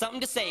they got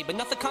something to say, but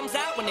nothing comes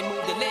out when they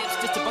move their lips.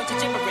 Just a bunch of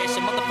gibberish,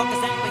 and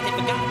motherfuckers act like they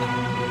forgot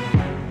about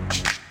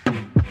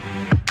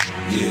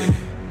Yeah.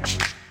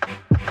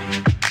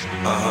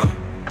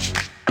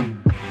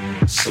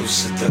 So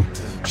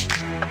seductive.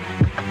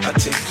 I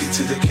take you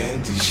to the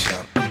candy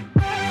shop.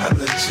 I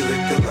let you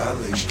lick the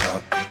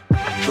lollipop.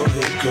 Go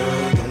ahead,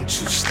 girl,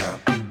 don't you stop.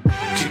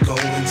 Keep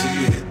going till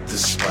you hit the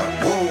spot.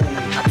 Whoa.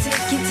 I'll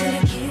take you to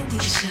the candy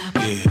shop.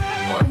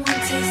 Yeah. One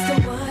taste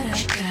of what I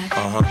got.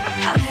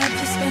 I'll have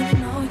you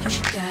spending all you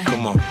got.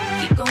 Come on.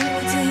 Keep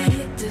going till you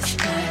hit the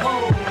spot.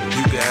 Whoa.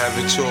 You can have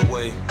it your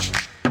way.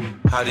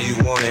 How do you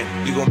want it?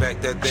 You gon'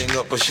 back that thing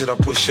up or should I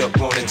push up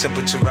on it?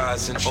 Temperature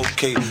rising,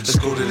 okay, let's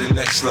go to the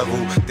next level.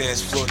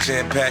 Dance floor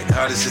jam-packed,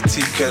 hot as a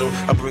tea kettle.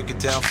 I break it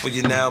down for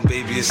you now,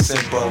 baby, it's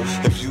simple.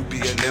 If you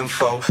be an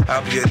info,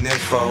 I'll be an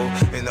info.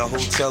 In the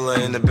hotel or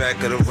in the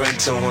back of the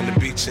rental, on the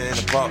beach or in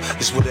the park,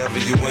 it's whatever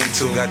you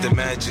into. Got the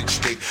magic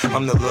stick,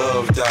 I'm the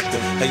love doctor.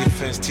 Hey, your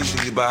friends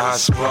teasing you about how I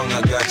sprung,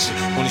 I got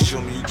you. Wanna show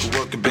me you can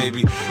work it,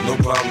 baby? No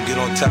problem, get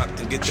on top,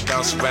 then get to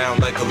bounce around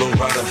like a low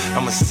rider.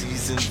 I'm a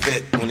seasoned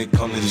vet when it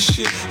comes to this shit.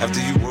 After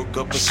you work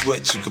up a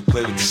sweat, you can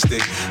play with the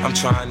stick. I'm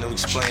trying to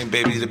explain,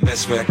 baby, the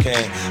best way I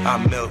can. I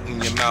melt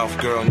in your mouth,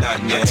 girl, not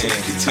in your hand. I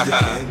take you to the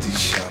candy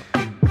shop.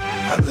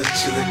 I let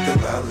you lick the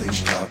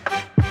lollipop.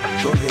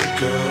 Go ahead,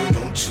 girl,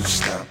 don't you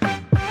stop.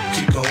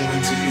 Keep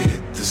going till you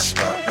hit the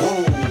spot.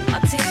 Whoa.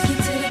 I'll take you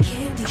to the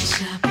candy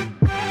shop.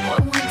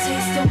 One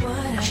taste of what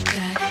I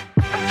got.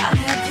 I'll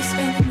have you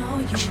spending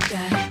all you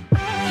got.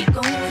 Keep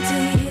going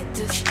till you hit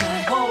the spot.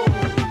 Whoa.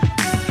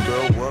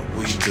 Girl, what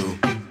we do.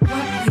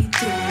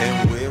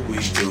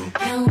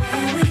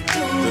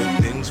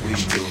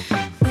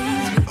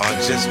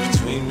 Just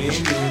between me and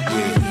you,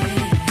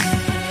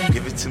 yeah.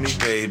 Give it to me,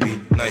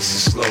 baby, nice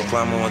and slow.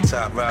 Climb on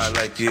top, ride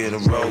like you're in a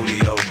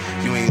rodeo.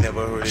 You ain't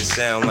never heard it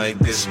sound like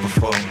this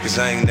before, cause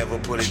I ain't never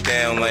put it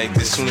down like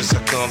this. Soon as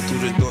I come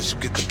through the door, you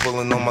get the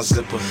pulling on my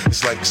zipper.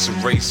 It's like it's a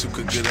race, who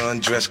could get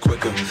undressed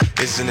quicker.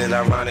 Isn't it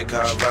ironic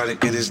how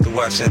erotic it is to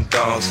watch in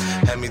thongs?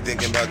 Had me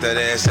thinking about that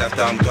ass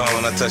after I'm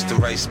gone. I touch the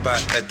right spot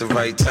at the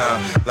right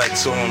time.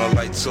 Lights on or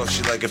lights off,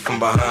 she like it from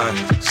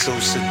behind. So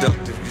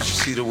seductive, you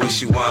should see the way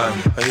she whine.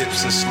 Her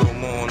hips in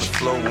slow-mo on the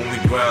floor when we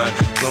grind.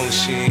 Long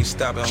as she ain't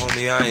stopping,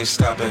 homie, I ain't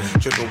stopping.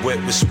 Dripping wet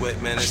with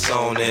sweat, man, it's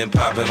on and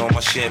popping on my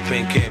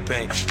champagne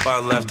campaign.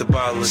 Bottle after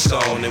bottle, it's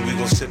on, and we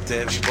gon' sip to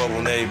every bubble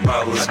and every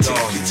bottle is gone.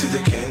 I take you to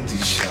the candy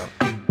shop.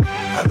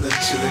 I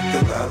let you lick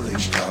the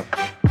lollipop.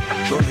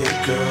 Go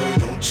ahead, girl,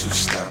 don't you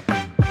stop.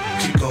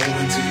 Keep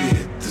going till you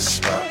hit the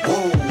spot.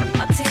 Whoa.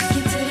 I'll take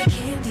you to the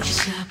candy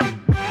shop.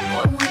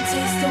 One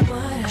taste of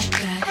what I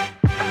got.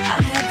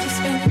 I'll have you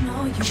spending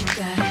all you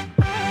got.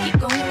 Keep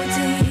going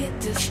till you hit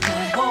the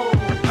spot. Whoa.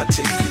 I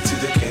take you to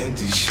the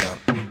candy shop.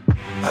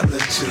 I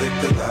let you lick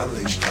the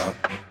lollipop.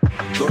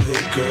 Go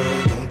ahead,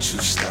 girl, don't you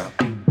stop.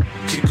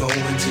 Keep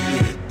going till you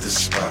hit the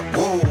spot.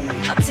 Whoa.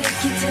 I'll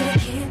take you to the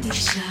candy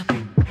shop.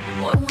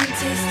 One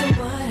taste of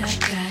what I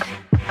got.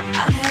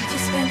 I'll have you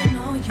spending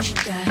all you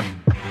got.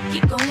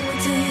 Keep going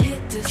till you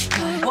hit the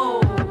spot.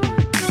 Whoa.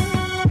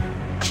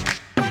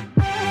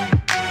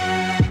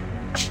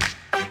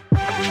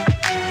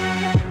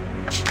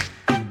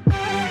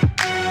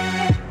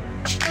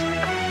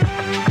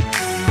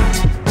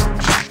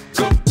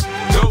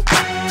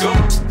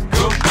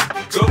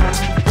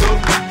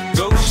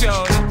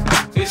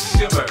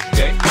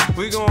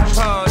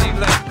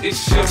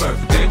 It's your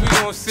birthday, we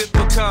gon' sip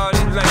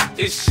Bacardi like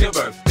it's your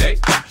birthday.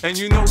 And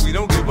you know we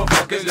don't give a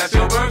fuck, it's not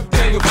your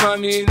birthday. You'll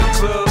find me in the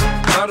club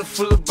bottle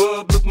full of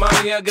bub. Look,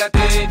 mommy, I got the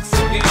X.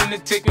 I'm into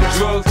taking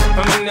drugs.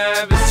 I'm into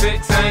having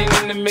sex. I ain't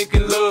into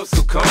making love.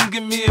 So come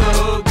give me a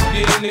hug. If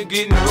you're into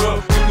getting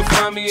rough, you can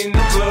find me in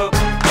the club.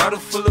 Bottle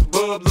full of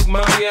bub. Look,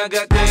 mommy, I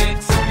got the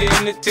X.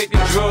 I'm into taking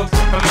drugs.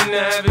 I'm into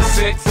having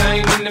sex. I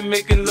ain't into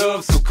making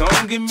love. So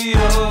come give me a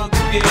hug.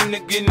 If you're into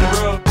getting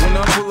rough. When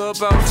I pull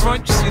up out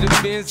front, you see the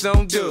Benz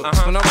on dub.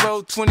 When I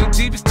roll 20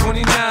 deep, it's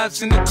 20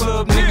 knives in the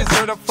club. Niggas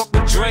heard I fuck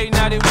with Dre,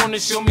 now they wanna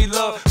show me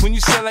love. When you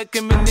sell like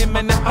Eminem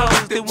and the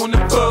hoes, they wanna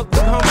fuck.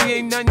 But homie,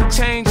 ain't nothing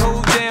changed,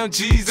 hold down,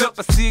 G's up.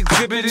 I see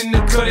exhibit in the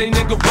cut, they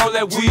nigga roll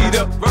that weed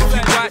up. If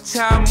you watch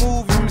how I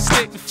move, you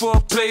mistake before I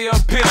play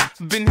up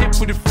here. Been hit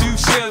with a few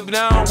shells, but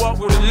I don't walk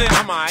with a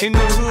limp. In the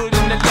hood,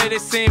 in the LA, they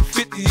saying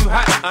 50, you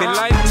hot. They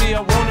like me,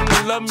 I want them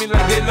to love me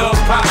like they love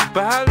pop.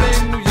 But holla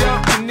in New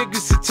York, the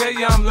niggas will tell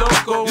you I'm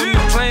loco. And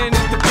the plan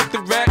is to put the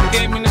rap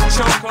game in the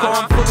choke.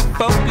 I'm fully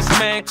focused,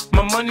 man.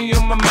 My money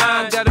on my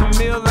mind, got a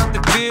meal out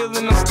the deal,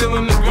 and I'm still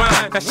in the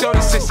grind. Now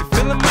shorty says she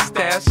feeling my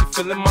style, she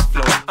feeling my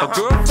flow. A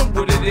girl from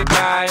Wooded, they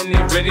buy and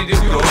they ready to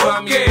go.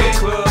 I'm in the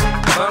club,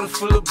 bottle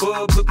full of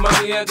bub. Look,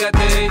 mommy, I got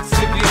the X.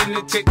 If you're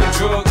into taking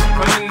drugs,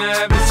 I'm into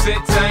having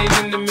sex. I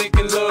ain't into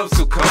making love.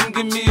 So come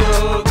give me a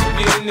hug. If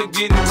you're into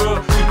getting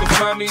rough, you can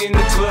find me in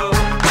the club.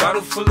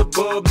 Bottle full of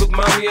bub. Look,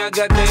 mommy, I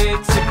got the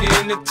X. If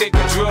you're into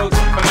taking drugs,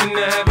 I'm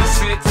into having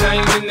sex. I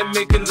ain't into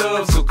making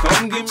love. So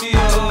come give me a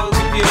hug.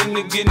 If you're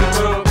into getting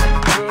rough.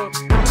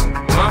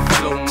 My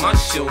flow, my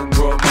show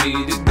brought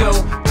me to go.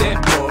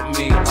 That brought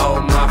me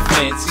all my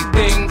fancy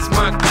things.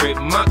 My crib,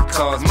 my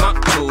cars, my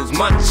clothes,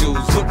 my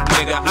jewels. Look,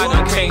 nigga, I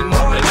done came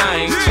up and I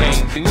ain't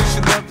changed. And you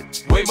should love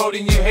it way more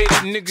than you hate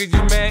it, nigga,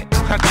 you mad?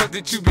 I thought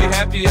that you be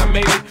happy I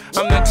made it.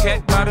 I'm that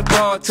cat by the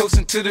bar,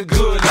 toasting to the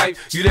good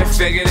life. You that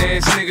faggot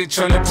ass nigga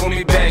tryna pull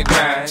me back,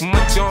 right?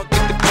 My junk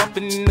get the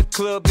bumpin' in the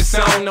club, it's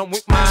on. I'm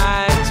with my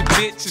eye at your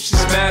bitch, if she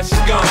smash, she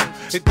gone.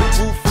 Hit the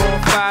roof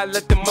on fire,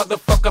 let the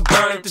motherfucker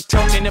burn. The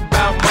talking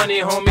about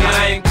money, homie,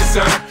 I ain't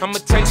concerned. I'ma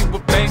tell you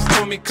what banks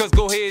told me, cause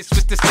go ahead,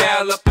 switch the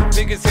style up. If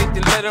niggas hate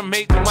to let them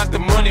hate them, watch the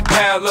money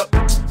pile up.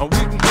 Or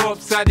we can go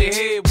upside their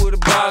head with a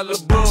bottle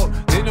of bub.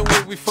 They know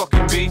where we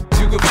fucking be.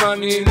 You can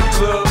find me in the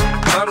club,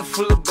 bottle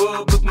full of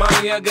bub. Look,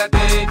 mommy, I got the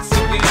X. If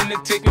you're into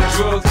taking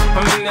drugs,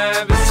 I'm into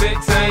having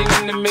sex. I ain't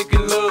into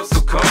making love.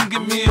 So come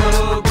give me a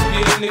hug.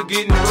 If you're into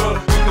getting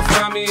rough, you can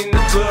find me in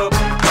the club,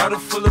 bottle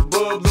full of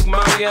bub. Look,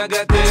 mommy, I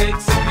got the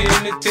X. If you're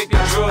into taking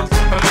drugs,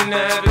 I'm into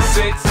having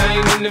sex. I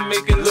ain't into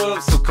making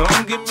love. So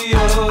come give me a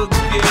hug.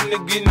 If you're into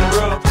getting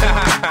rough.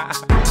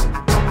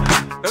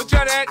 Don't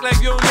try to act like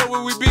you don't know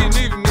where we be,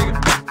 nigga, nigga.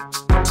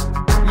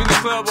 I'm in the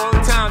club all the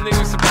time,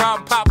 nigga. It's a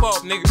problem, pop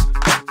up, nigga.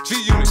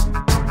 G-Unit.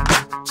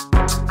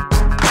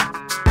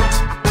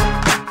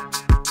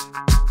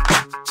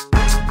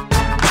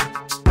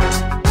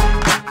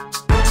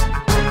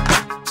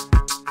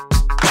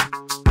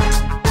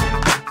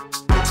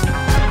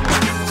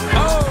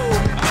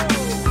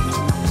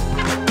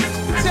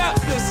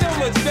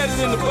 Better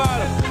than the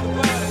bottom.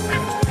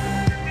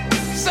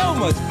 So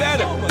much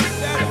better.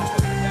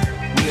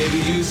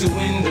 Nigga, use a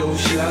window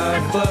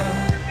shopper.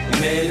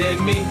 You mad at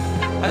me?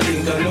 I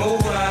think I know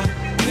why.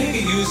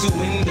 Nigga, use a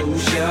window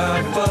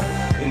shopper.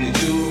 In the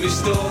jewelry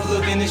store,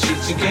 looking at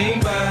shit you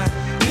can't buy.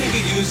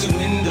 Nigga, use a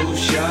window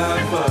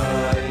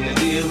shopper. In the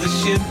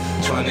dealership,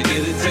 trying to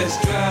get a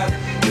test drive.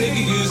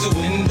 Nigga, use a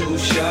window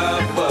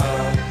shopper.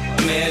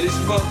 Mad as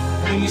fuck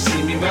when you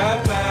see me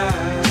ride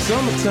by.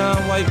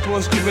 Summertime, white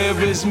Porsche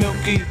Carrera is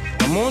milky.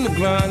 I'm on the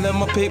grind, let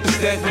my paper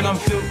stack when I'm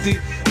filthy.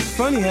 It's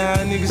funny how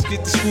niggas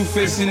get the screw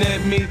facing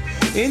at me.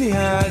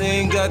 Anyhow, they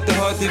ain't got the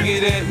heart to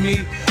get at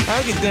me.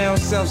 I get down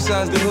south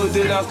side's the hood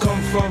that I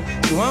come from.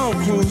 So I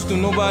don't cruise to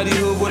nobody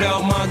hood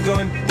without my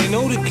gun. They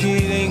know the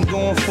kid ain't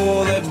going for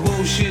all that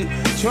bullshit.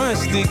 Try and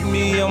stick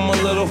me, I'm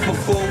a little for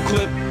full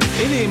clip.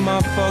 It ain't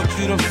my fault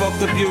you done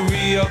fucked up your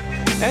re-up.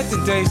 At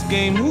the dice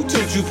game, who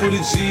told you put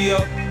a G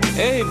up?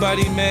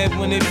 Everybody mad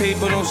when their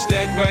paper don't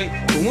stack right.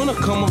 But when I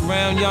come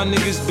around, y'all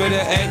niggas better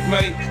act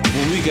right.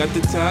 When we got the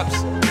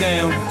tops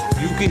down,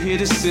 you can hear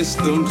the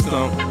system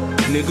thump.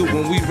 Nigga,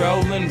 when we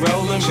rollin',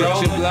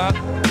 shut your block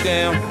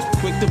down.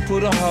 Quick to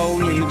put a hole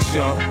in the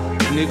jump.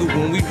 Nigga,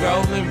 when we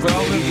rollin',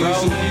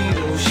 use a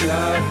window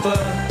shopper.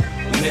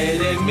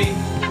 Mad at me?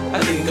 I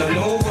think I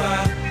know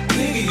why.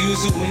 Nigga,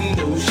 use a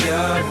window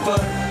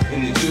shopper.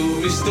 In the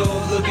jewelry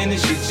store, looking at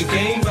shit you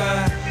can't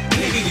buy.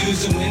 Nigga,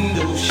 use a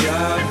window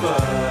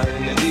shopper.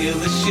 In the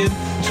dealership,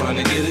 trying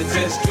to get a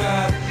test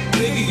drive.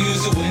 Nigga,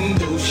 use a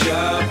window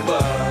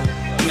shopper.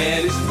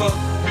 Mad as fuck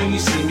when you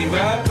see me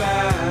ride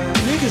by.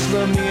 Niggas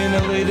love me in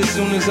LA as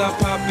soon as I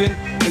pop in.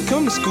 They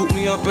come to scoop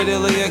me up at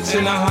LAX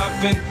and I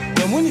hop in.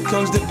 And when it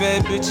comes to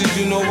bad bitches,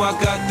 you know I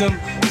got them.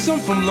 Some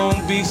from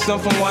Long Beach, some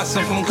from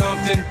Watson, from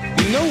Compton.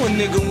 You know a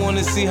nigga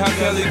wanna see how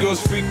Cali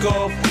girls freak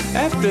off.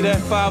 After that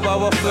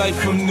 5-hour flight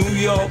from New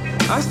York,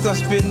 I start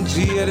spitting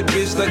G at a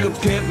bitch like a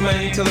pimp,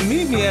 man. Tell her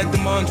meet me at the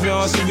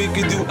Mondrian so we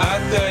can do our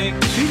thing.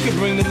 She can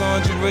bring the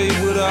lingerie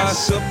with her, I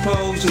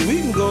suppose. So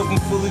we can go from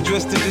fully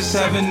dressed to just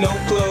having no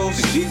clothes.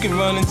 She can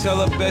run and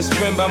tell her best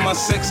friend about my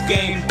sex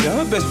game.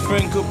 Yeah, her best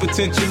friend could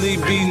potentially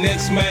be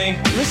next,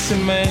 man.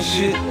 Listen, man,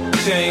 shit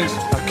changed.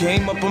 I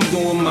came up, I'm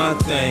doing my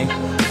thing.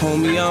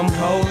 Homie, I'm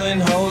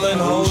holding.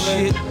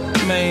 Shit,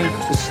 man,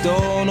 the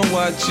store owner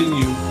watching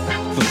you.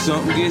 For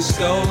something get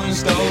stolen.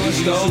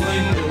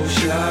 Window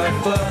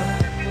shopper,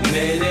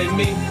 mad at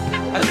me,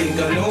 I think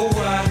I know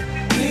why.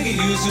 Nigga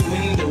use a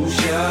window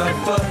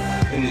shopper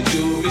in the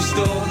jewelry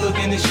store,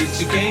 looking at shit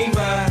you can't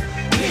buy.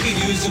 Nigga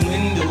use a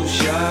window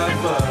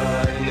shopper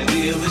in the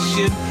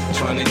dealership,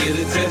 trying to get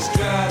a test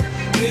drive.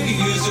 Nigga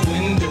use a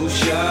window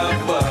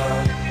shopper,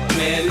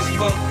 mad as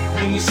fuck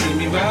when you see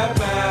me ride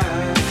by.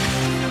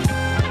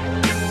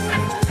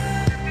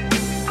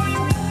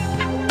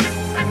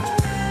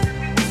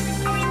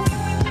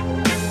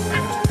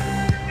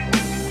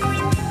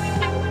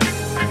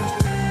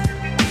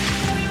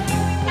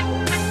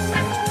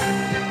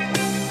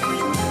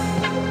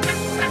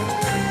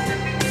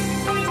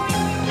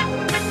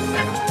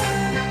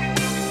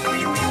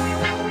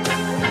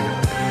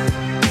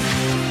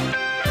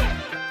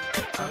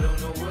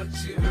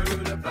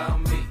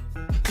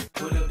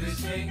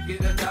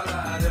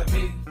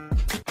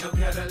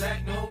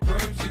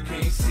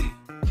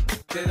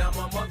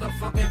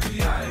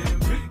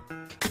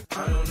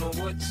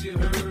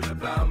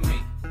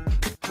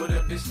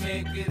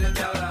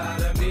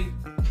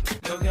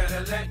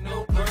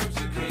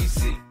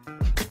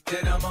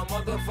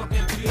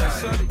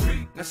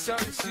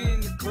 She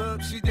in the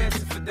club, she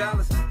dancing for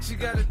dollars. She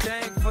got a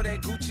thing for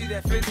that Gucci,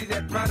 that Fendi,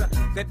 that Prada,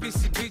 that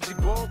BCBG,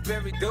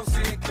 Burberry,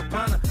 Dolce and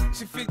Gabbana.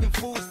 She feed them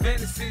fools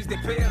fantasies, they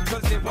pay her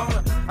cause they want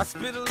her. I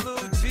spit a little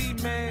G,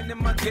 man,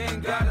 and my gang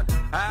got her.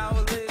 An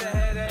hour later,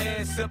 had her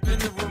ass up in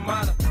the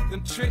Ramada.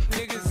 Them trick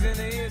niggas in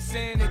the ear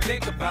saying they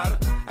think about her.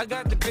 I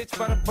got the bitch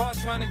by the bar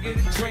trying to get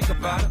a drink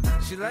about her.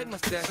 She like my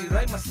style, she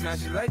like my smile,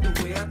 she like the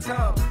way I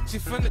talk. She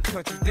from the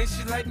country, then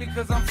she like me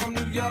cause I'm from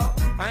New York.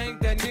 I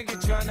ain't that nigga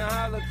trying to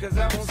holler cause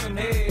I want some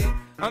head.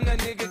 I'm that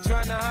nigga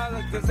trying to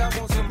holler cause I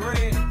want some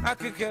bread. I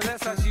could care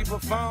less how she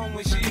perform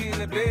when she in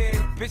the bed.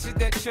 Bitch at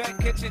that track,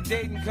 catch a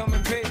date and come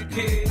and pay the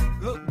kid.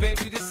 Look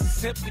baby, this is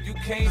simple, you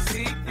can't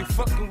see. You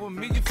fucking with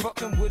me, you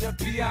fucking with a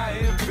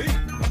P-I-M-P.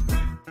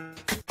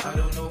 I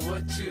don't know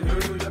what you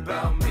heard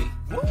about me,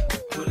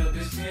 but a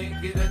bitch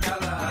can't get a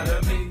dollar out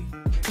of me.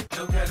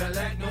 No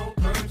Cadillac, no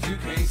perms, you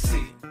can't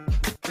see.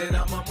 Then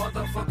I'm a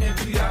motherfucking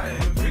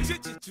P-I-M-P.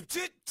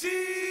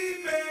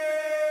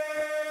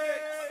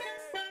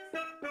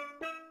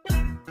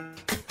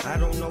 I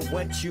don't know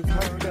what you've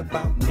heard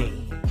about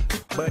me,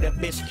 but a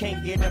bitch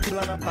can't get a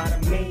blunt up out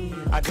of me.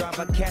 I drive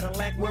a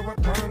Cadillac, wear a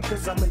perm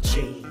cause I'm a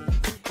G,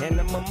 and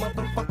I'm a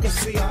motherfucking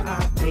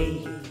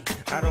C-R-I-P.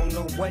 I don't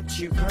know what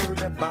you've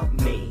heard about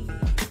me,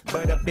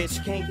 but a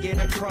bitch can't get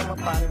a crumb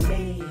up out of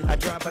me. I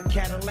drive a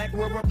Cadillac,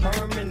 wear a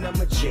perm, and I'm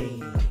a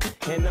G,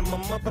 and I'm a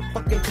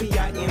motherfucking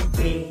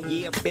P-I-M-P.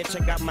 Yeah, bitch,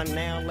 I got my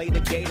now later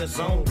gators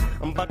on.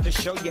 I'm about to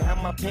show you how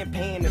my pimp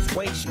hand is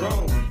way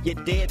strong. You're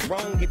dead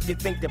wrong if you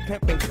think the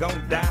pimpin'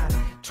 gon' die.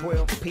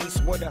 12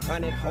 piece with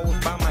 100 hoes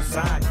by my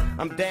side.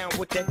 I'm down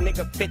with that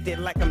nigga 50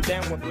 like I'm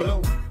down with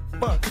Blue.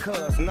 Fuck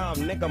cuz, nah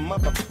nigga,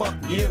 motherfuck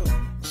you.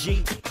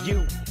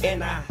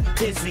 G-U-N-I,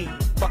 dizzy,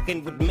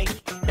 fucking with me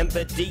and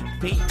the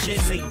DP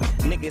Jizzy.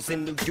 Niggas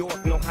in New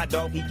York know how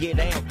doggy get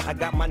down. I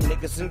got my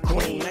niggas in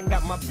Queen, I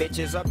got my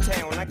bitches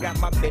uptown. I got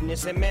my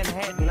business in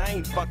Manhattan, I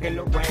ain't fucking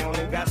around.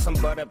 And got some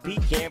butter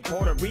pecan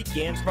Puerto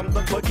Ricans from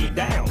the boogie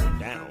down.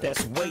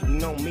 That's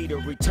waiting on me to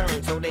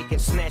return so they can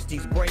snatch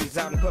these braids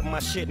out and put my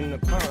shit in the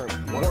perm.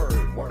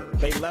 Word.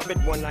 They love it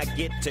when I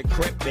get to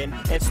crippin'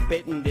 and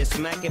spittin' this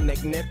smackin'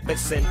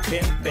 magnificent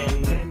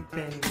pimpin'.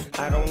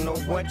 I don't know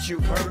what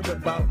you've heard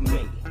about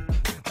me,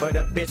 but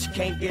a bitch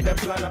can't get a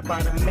blunt up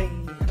out of me.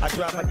 I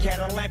drive a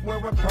Cadillac, wear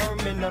a perm,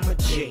 and I'm a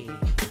G,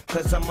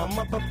 cause I'm a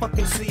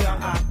motherfucking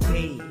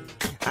C-R-I-P.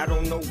 I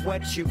don't know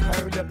what you've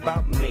heard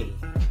about me,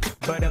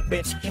 but a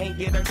bitch can't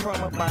get a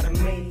crumb up out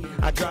of me.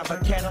 I drive a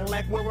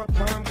Cadillac, wear a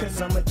perm, cause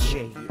I'm a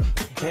G,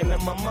 and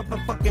I'm a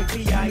motherfucking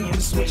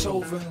P-I-M-P. Switch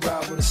over and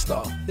ride with a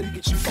star, it'll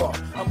get you far.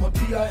 I'm a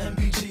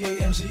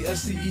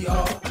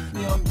P-I-M-P-G-A-M-G-S-T-E-R.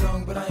 Yeah, I'm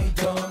young, but I ain't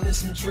dumb. There's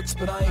some tricks,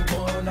 but I ain't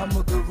one. I'm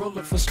a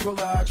gorilla for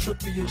Skrilla, I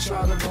trip you,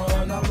 try to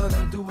run. I let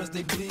them do as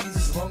they please,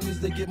 as long as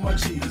they get my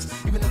G's.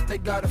 Even if they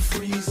gotta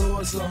freeze or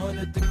it's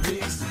 100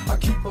 degrees, I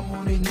keep them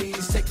on their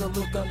knees, take a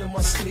look under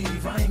my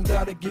sleeve. I ain't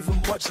gotta give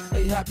them much,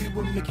 they happy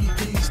with Mickey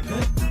D's,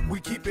 pimp. We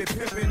keep it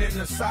pimpin' in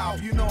the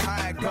South, you know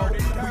how it go. We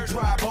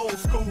drive old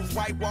schools,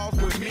 white walls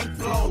with mink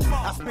flow.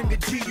 I spend the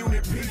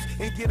G-Unit piece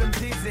and get them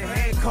dizzy,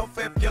 handcuff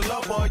if your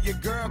lover or your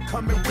girl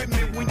coming with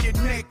me when your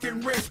neck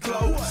and wrist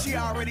glow. She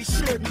already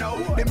should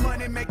know that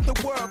money make the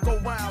world go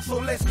round, so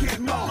let's get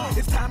more.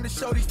 It's time to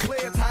show these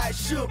players how it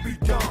should be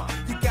done.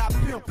 You got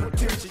pimp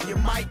potential, you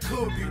might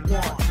could be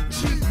one.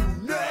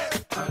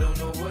 G-Unit. I don't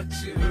know what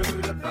you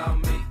heard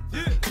about me,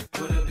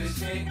 but a bitch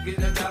can't get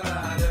a dollar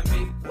out of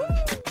me.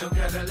 No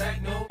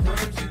Cadillac, no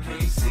perm,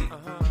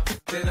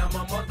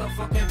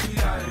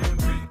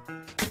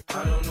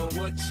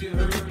 what you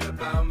heard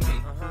about me.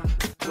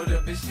 What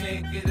a bitch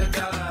can't get $1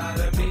 out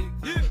of me.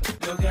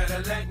 No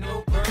Cadillac,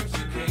 no perms,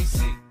 you can't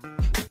see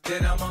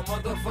that I'm a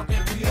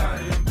motherfucking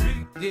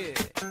P.I.M.P. Yeah.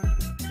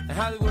 In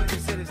Hollywood they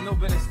say there's no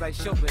business like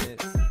show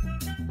business.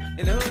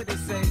 In the hood they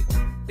say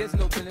there's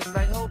no business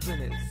like hoe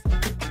business.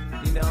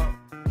 You know?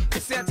 They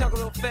say I talk a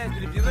little fast,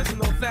 but if you listen a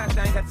little fast,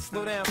 I ain't got to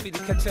slow down for you to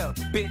catch up,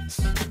 bitch.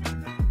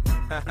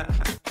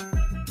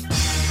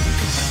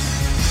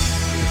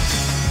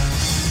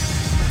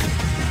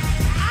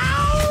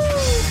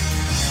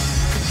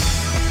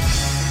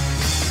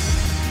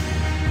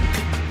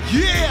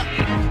 Yeah!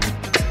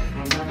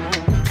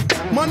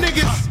 My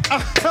niggas,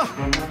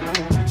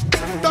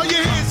 throw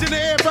your hands in the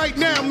air right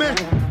now, man.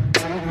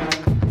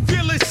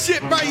 Feel this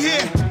shit right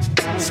here.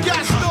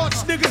 Scott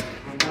Storch, nigga.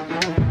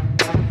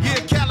 Yeah,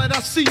 Khaled, I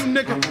see you,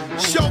 nigga.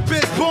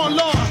 Showbiz, born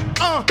law.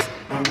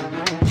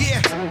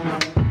 Yeah.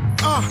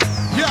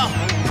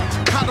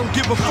 I don't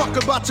give a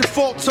fuck about your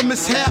faults or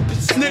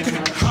mishaps, nigga.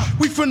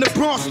 We from the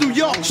Bronx, New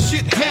York,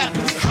 shit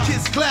happens.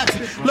 Kids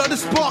clapping, love to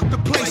spark the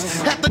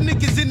place. Half the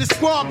niggas in the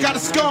squad got a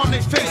scar on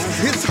their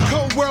face. It's a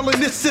cold world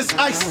and this is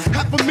ice.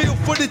 $500,000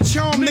 for the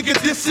charm, nigga,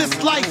 this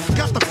is life.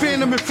 Got the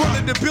Phantom in front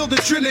of the building,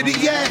 Trinity,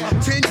 yeah.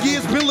 10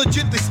 years been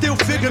legit, they still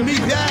figure me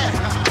bad.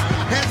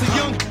 As a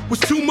young, was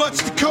too much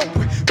to cope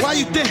with. Why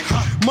you think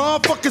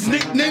motherfuckers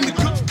nicknamed me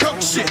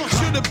cook shit?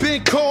 Should've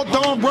been called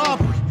on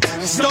robbery,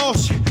 stall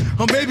shit,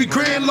 or maybe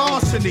grand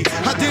larceny.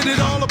 I did it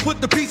all, I put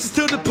the pieces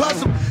to the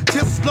puzzle.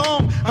 Just as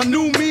long, I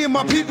knew me and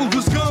my people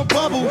was gonna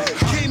bubble.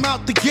 Came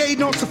out the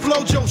gate on some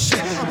Flojo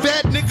shit.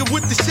 Bad nigga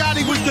with the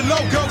shotty was the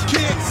logo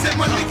kid. Said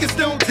my niggas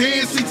don't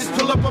dance, we just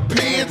pull up our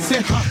pants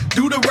and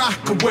do the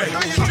rock away.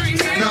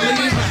 Now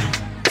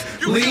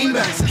lean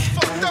back,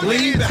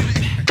 lean back,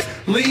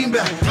 lean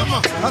back. Come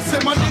on. I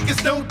said my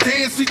niggas don't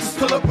dance, we just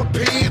pull up our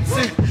pants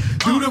and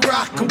do the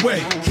rock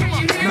away.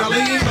 Now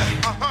lean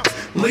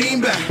back,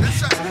 lean back,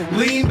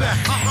 lean back,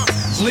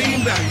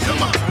 lean back.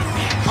 Come on.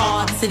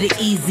 R to the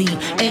easy,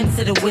 M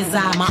to the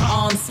wizard. My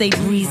arms stay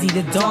breezy,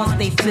 the dawn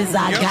stay fizz.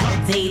 I got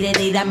a date at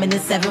 8, I'm in the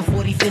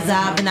 740 fizz.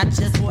 And I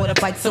just bought a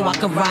bike so I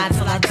can ride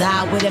till I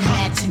die with a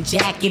matching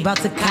jacket. About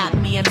to cop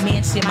me a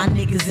mansion. My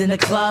niggas in the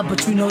club,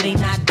 but you know they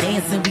not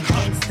dancing. We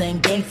gangsta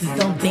and gangsters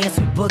don't dance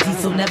with boogies.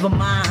 So never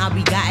mind how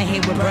we got in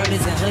here with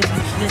burners and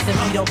hoodies. Listen,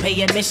 we don't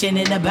pay admission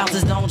and the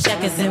bouncers don't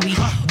check us. And we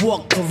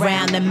walk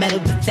around the metal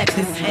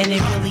detectors. And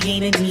it really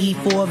ain't a need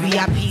for a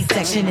VIP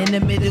section. In the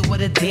middle of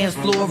the dance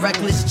floor,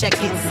 reckless, check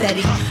it.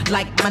 Steady,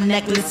 like my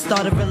necklace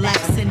started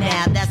relaxing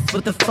now. That's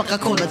what the fuck I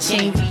call a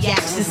chain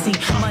reaction. See,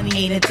 money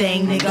ain't a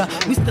thing, nigga.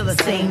 We still the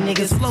same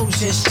niggas. Flows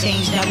just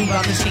changed, now we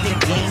about to change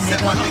the game, nigga.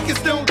 Said my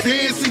niggas don't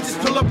dance, we just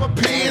pull up our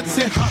pants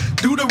and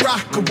do the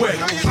rock away.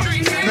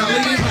 Now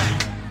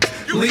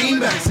lean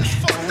back,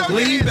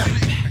 lean back,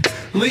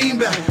 lean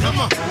back. Come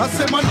on. I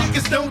said my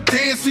niggas don't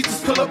dance, we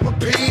just pull up our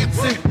pants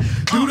and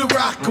do the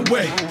rock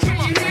away.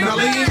 Now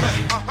lean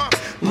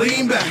back,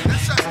 lean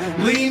back,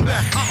 lean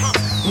back.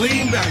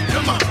 Lean back,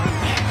 come on.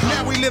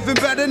 Now we living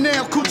better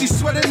now, coochie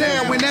sweater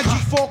now. When that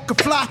G4 can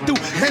fly through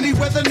any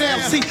weather now.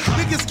 See,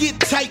 niggas get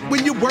tight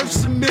when you're worth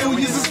some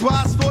millions. That's why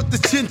I thought the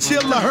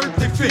chinchilla hurt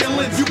their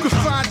feelings. You can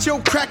find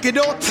your crack at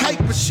all type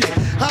of shit.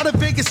 Out of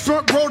Vegas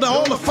front row to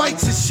all the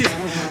fights and shit.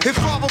 If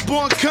Father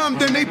Born come,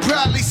 then they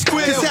probably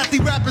squeal. Cause half the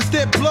rappers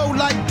that blow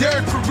like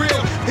dirt for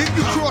real. If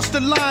you cross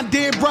the line,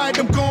 damn right,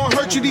 I'm gonna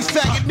hurt you. These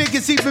faggot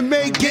niggas even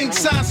made gang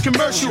signs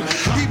commercial.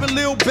 Even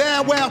Lil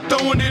Bow Wow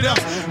throwing it up.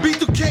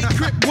 B2K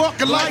Crip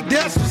walking like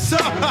that's what's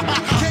up.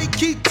 Can't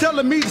keep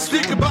telling me to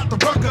speak about the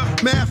rucker.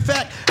 Matter of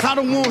fact, I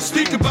don't want to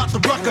speak about the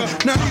rucker.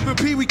 Not even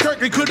Pee Wee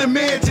Kirkland could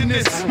imagine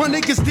this. My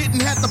niggas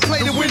didn't have to play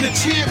to win the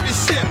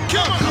championship.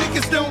 Come on.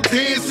 Niggas don't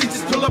dance, we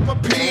just pull up our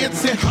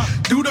pants and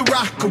do the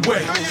rock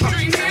away.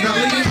 Now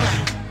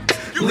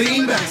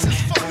lean back,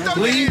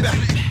 lean back,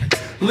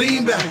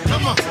 lean back.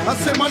 Come on. I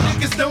said my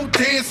niggas don't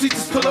dance, we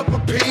just pull up our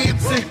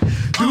pants and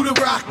do the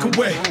rock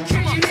away.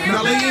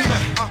 Now lean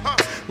back,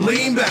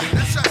 lean back,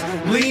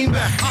 lean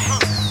back,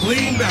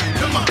 lean back.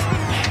 Come on.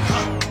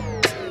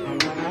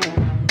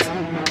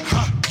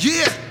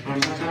 Yeah.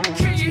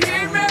 Can you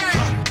hear me?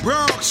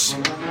 Bronx,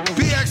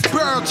 BX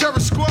Burl, Terror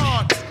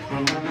Squad.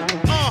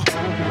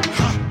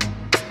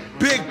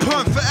 Big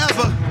Pun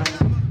forever.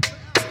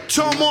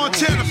 Tom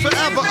Montana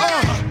forever.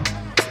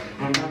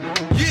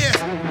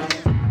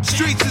 Yeah.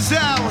 Streets is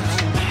ours.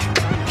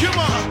 Come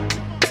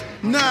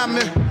on. Nah,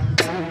 man.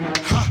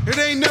 It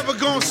ain't never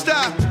gonna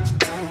stop.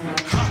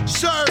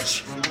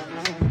 Search.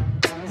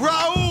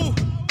 Raul.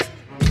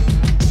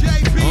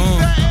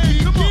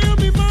 JB. Come on.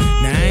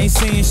 Now I ain't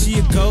saying she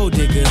a gold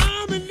digger,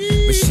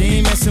 but she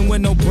ain't messing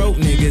with no broke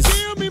niggas.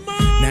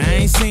 Now I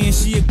ain't saying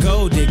she a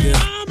gold digger,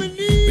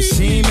 but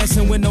she ain't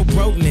messing with no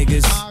broke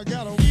niggas.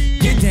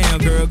 Get down,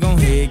 girl, gon'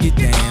 head, get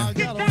down.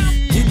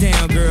 Get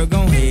down, girl,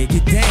 gon' head,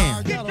 get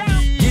down.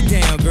 Get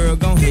down, girl,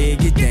 gon' head,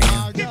 get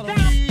down.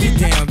 Get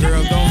down,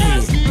 girl, gon'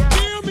 head.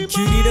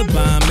 Cutie the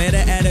bomb, met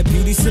her at a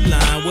beauty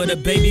salon. with a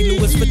baby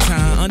Louis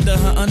Vuitton under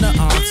her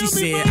underarm. She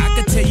said, I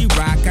could tell you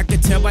rock, I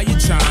could tell by your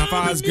charm.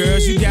 Far as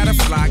girls, you got a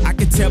flock, I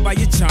could tell by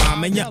your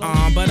charm and your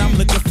arm. But I'm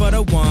looking for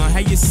the one,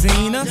 have you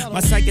seen her?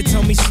 My psychic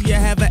told me she'll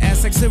have an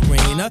ass like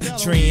Serena,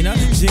 Trina,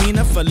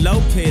 Gina, for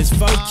Lopez,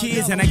 4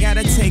 kids. And I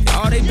gotta take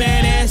all they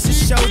badass to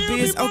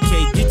showbiz.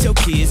 Okay, get your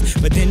kids,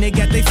 but then they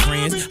got their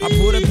friends. I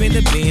pulled up in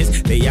the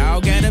Benz, they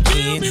all got a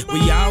bin.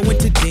 We all went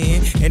to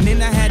den, and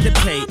then I had to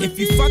pay. If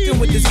you fucking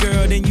with this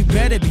girl, then you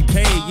better be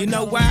paid. You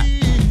know why?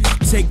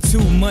 Take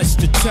too much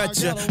to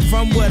touch her.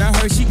 From what I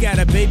heard, she got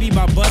a baby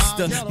by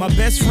Buster. My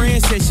best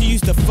friend said she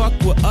used to fuck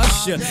with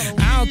Usher.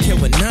 I don't care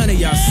what none of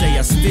y'all say,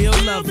 I still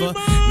love her.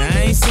 Now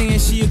I ain't saying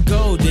she a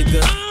gold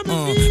digger,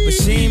 but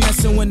she ain't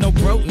messing with no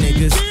broke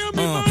niggas.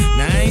 Now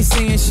I ain't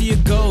saying she a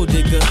gold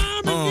digger,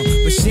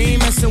 but she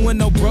ain't messing with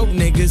no broke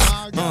niggas.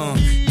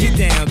 Get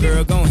down,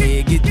 girl, gon'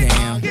 head, get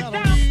down.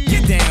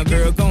 Get down,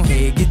 girl, gon'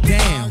 head, get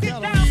down.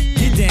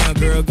 Get down,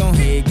 girl, gon'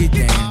 head, get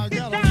down.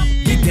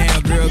 Get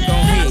down, girl,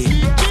 gon' head.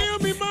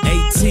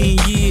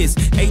 18 years,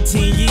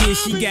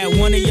 she got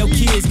one of your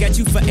kids, got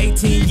you for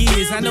 18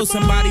 years. I know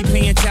somebody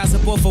paying child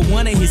support for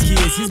one of his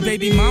kids. His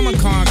baby mama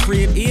car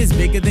crib is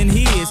bigger than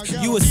his.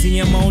 You will see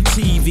him on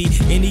TV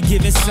any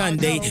given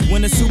Sunday.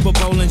 Win a Super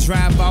Bowl and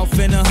drive off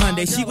in a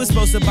Hyundai. She was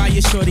supposed to buy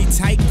your shorty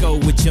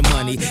Tyco with your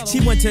money. She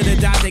went to the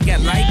doctor, got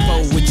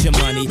lipo with your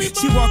money.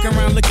 She walk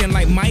around looking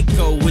like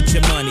Michael with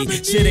your money.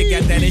 Shoulda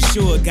got that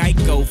insured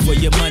Geico for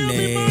your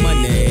money.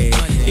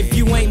 If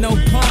you ain't no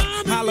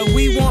punk, holla,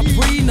 we want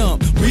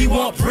prenup. We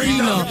want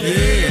prenup,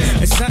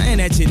 yeah. It's something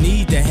that you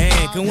need to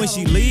have. Cause when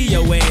she leave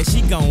your ass,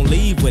 she gon'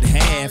 leave with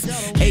half.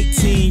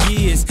 18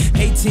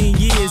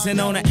 years, and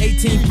on her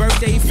 18th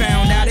birthday,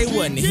 found out it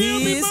wasn't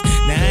his.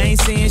 Now I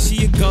ain't saying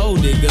she a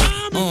gold digger,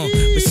 but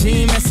she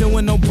ain't messing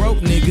with no broke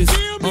niggas.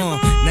 Now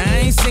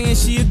I ain't saying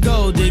she a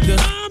gold digger,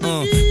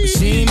 but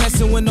she ain't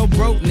messing with no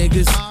broke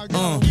niggas.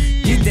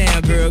 Get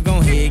down, girl,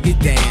 gon' head, get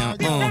down.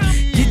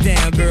 Get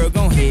down, girl,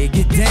 gon' head,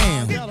 get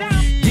down.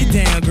 Get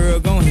down, girl,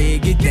 gon'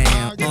 head, get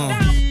down.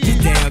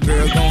 Get down,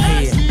 girl, gon'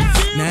 head.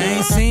 Now I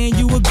ain't saying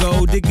you a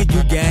gold digger,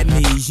 you got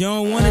knees. You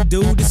don't wanna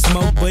do the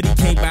smoke, but he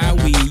can't buy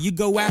weed. You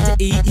go out to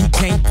eat, he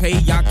can't pay,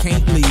 y'all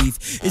can't leave.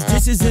 His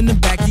dishes in the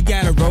back, you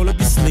gotta roll up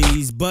your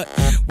sleeves. But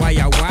while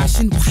y'all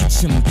washing,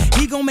 watch him.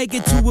 He gon' make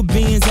it 2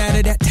 beans out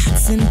of that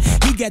toxin.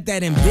 He got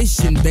that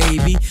ambition,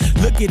 baby.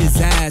 Look at his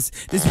eyes.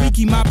 This week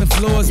he mopping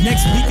floors,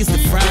 next week is the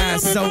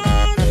fries. So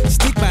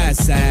stick by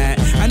his side.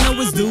 I know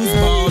his dudes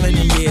ballin',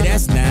 and yeah,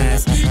 that's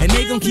nice. And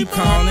they gon' keep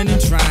calling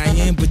and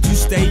trying, but you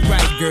stay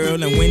right,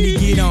 girl. And when he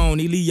get on,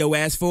 he leave your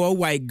ass for a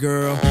white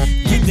girl.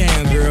 Get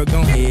down, girl,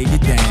 gon' head,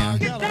 get down.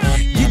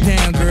 Get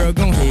down, girl,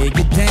 gon' head,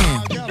 get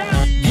down.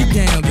 Get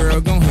down,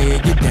 girl, gon'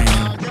 head, get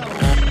down.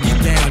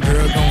 Get down,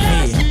 girl, gon'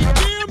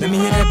 head. Let me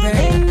hear that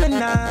back. In the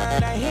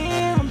night, I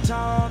hear him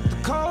talk the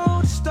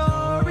coldest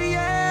story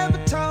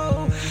ever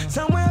told.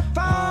 Somewhere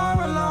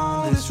far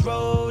along this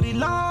road, he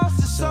lost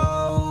his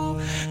soul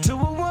to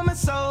a woman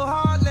so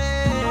heartless.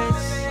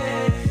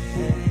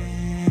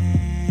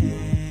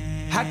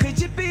 How could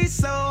you be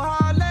so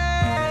heartless?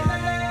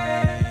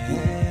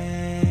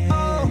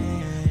 Oh,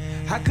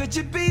 how could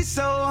you be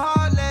so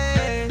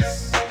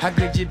heartless? How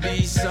could you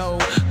be so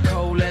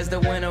cold as the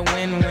winter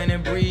wind when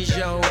it breeze,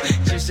 yo?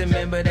 Just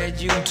remember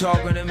that you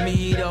talking to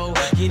me, though.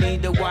 You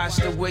need to watch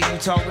the way you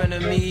talking to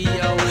me,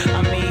 yo.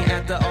 I mean,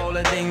 after all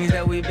the things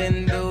that we've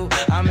been through.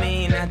 I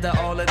mean, after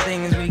all the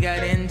things we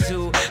got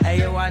into. Hey,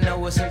 yo, I know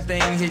what some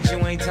things that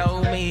you ain't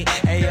told me.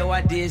 Hey, yo,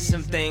 I did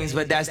some things,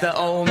 but that's the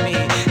old me.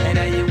 And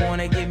now you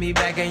wanna get me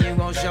back and you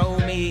gon' show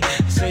me.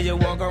 So you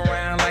walk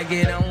around like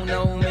you don't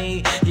know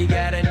me. You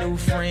got a new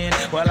friend,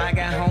 well, I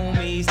got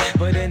homies.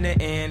 But in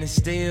the end, it's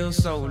still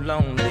so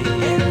lonely.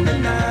 In the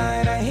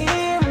night, I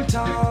hear him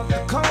talk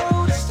the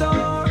coldest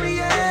story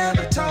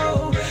ever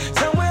told.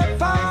 Somewhere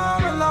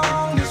far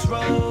along this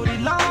road, he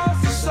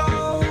lost his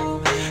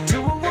soul to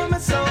a woman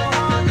so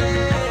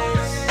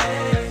heartless.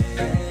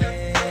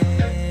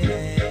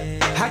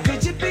 How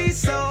could you be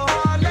so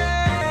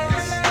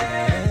heartless?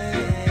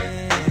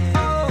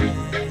 Oh,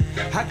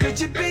 how could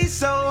you be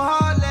so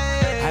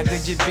heartless? How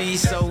could you be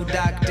so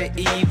Dr.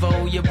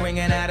 Evil? You're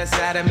bringing out a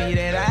side of me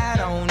that I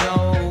don't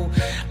know.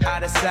 I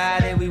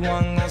decided we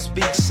wasn't gonna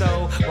speak,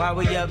 so why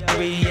we up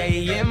 3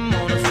 a.m.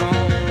 on the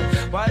phone?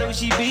 Why do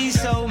she be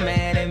so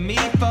mad at me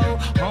for?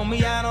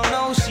 Homie, I don't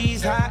know,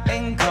 she's hot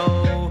and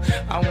cold.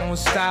 I won't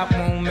stop,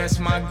 won't mess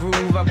my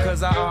groove up,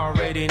 cause I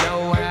already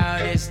know how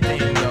this thing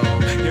go.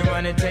 You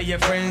run and tell your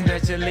friends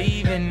that you're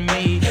leaving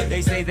me.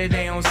 They say that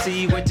they don't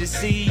see what you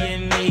see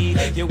in me.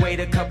 You wait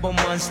a couple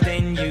months,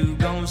 then you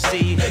gon'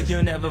 see.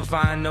 You'll never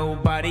find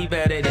nobody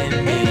better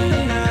than me. In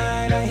the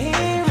night, I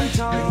hear him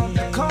talk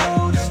the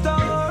coldest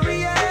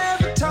story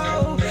ever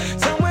told.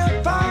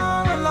 Somewhere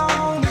far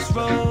along this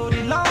road,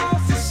 he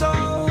lost his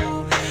soul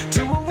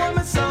to a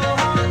woman so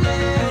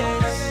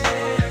heartless.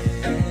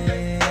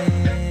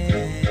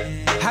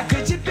 How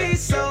could you be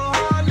so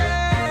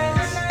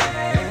heartless?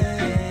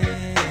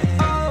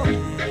 Oh,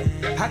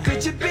 how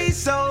could you be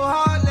so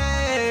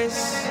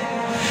heartless?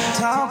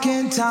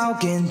 Talking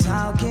talking,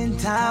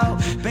 talk.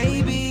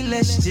 Baby,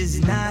 let's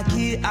just knock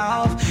it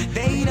off.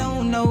 They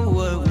don't know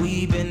what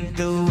we've been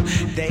through.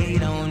 They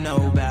don't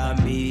know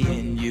about me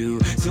and you.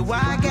 So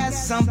I got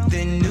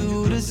something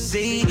new to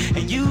see.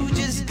 And you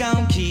just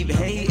gon' keep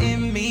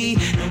hating me.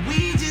 And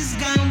we just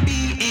gon'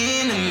 be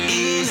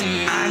enemies.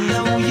 I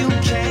know you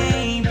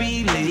can't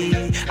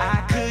believe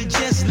I could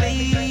just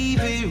leave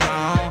it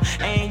wrong.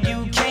 And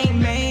you can't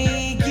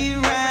make it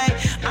right.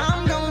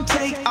 I'm gon'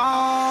 take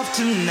off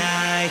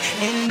tonight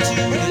into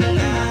the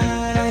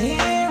night. I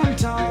hear him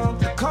talk,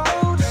 the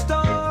coldest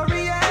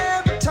story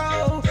ever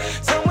told.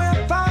 Somewhere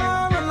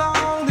far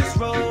along this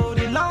road,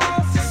 he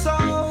lost his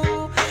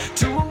soul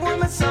to a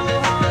woman so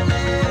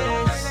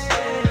heartless.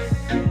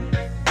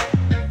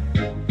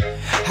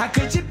 How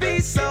could you be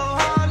so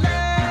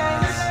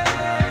heartless?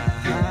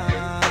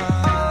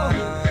 Oh,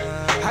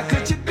 how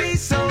could you be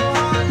so heartless?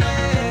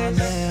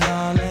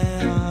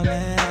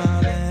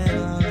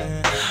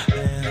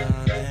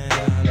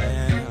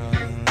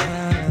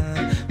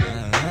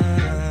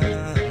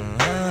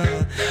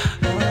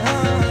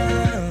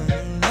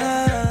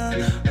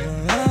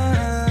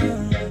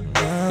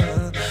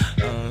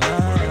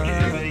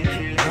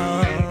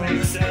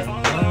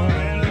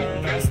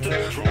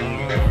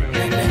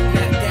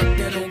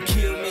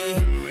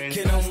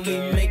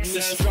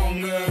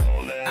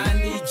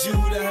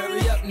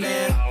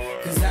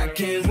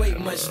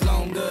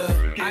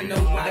 I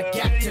know I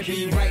got to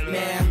be right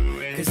now,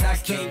 cause I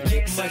can't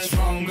get much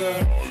stronger.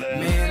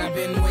 Man, I've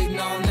been waiting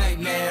all night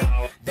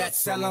now.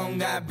 That's how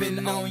long I've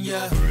been on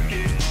ya.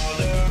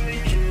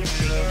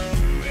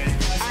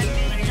 I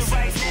need you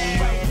right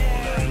now.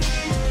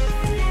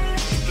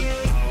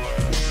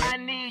 I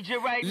need you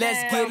right now.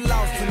 Let's get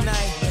lost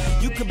tonight.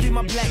 You could be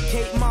my black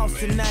Kate Moss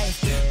tonight.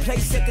 Play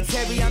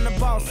secretary, I'm the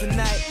boss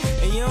tonight.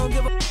 And you don't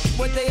give a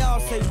what they all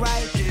say,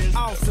 right?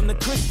 Awesome, the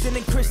Christian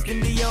and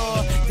Christian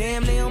Dior.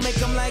 Damn, they don't make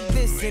them like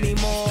this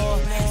anymore.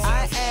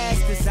 I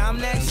ask, cause I'm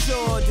not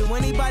sure. Do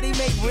anybody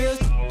make real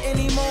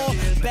anymore?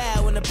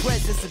 Bow in the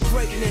presence of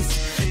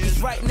greatness. Cause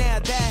right now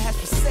that has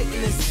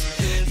forsaken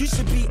us. You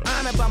should be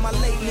honored by my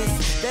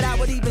lateness. That I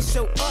would even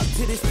show up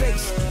to this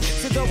place.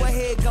 So go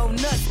ahead, go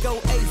nuts, go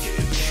ape.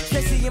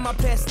 Especially in my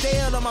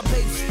pastel on my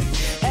page.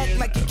 Act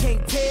like you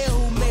can't tell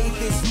who made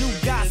this new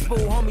gospel,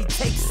 homie.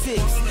 Take 6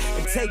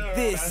 and take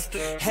this,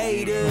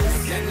 haters.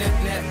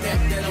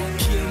 That don't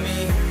kill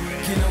me,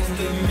 can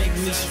only make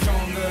me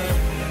stronger.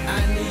 I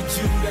need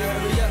you to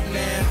hurry up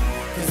now,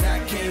 cause I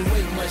can't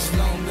wait much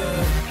longer.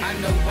 I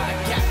know I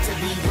got to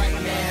be right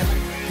now,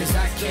 cause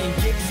I can't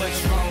get much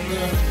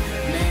stronger.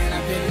 Man,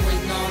 I've been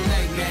waiting all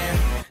night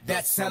now.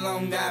 That's how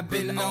long I've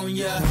been on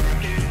ya.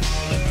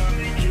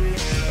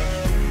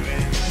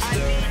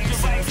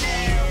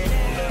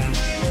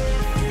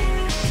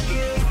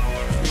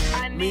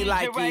 Me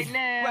like right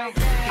now.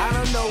 I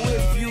don't know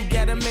if you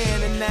got a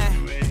man or not,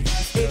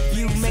 if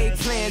you made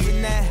plans or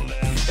not,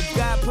 if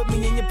God put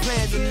me in your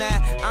plans or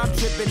not. I'm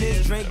tripping,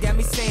 this drink got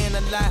me saying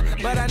a lot,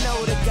 but I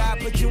know that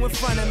God put you in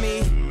front of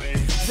me.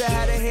 So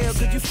how the hell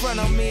could you front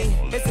on me?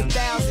 It's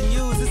 1,000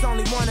 yous, it's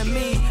only one of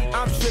me.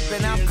 I'm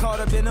tripping, I'm caught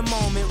up in the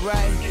moment,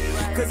 right?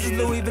 Cause it's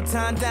Louis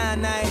Vuitton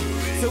dine night,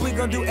 so we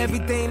gon' do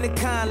everything the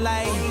kind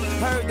like.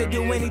 Heard they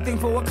do anything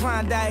for a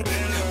Klondike.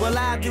 Well,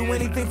 I'll do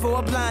anything for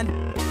a blonde.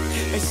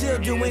 And she'll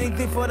do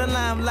anything for the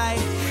limelight.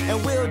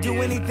 And we'll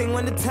do anything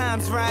when the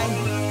time's right.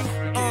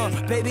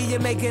 Baby,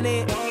 you're making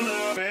it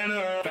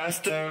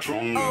faster,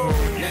 stronger. Oh,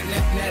 that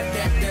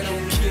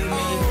don't kill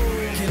me,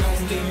 can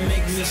only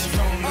make me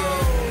stronger.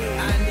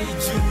 I need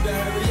you to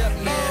hurry up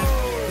now,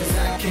 cause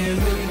I can't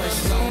wait much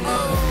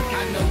longer.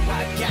 I know I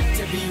got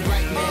to be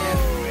right now,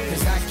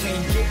 cause I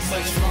can't get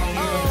much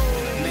stronger.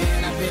 Man,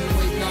 I've been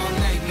waiting all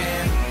night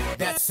now.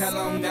 That's how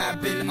long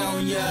I've been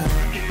on ya.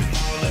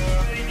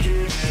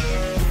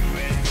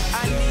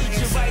 I need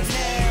you right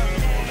now.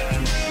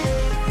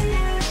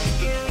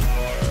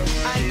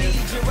 I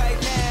need you right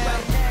now.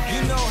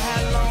 You know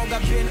how long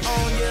I've been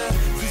on ya.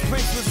 Since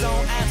Prince was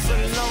on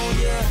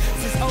Apollonia.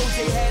 Since OJ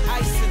had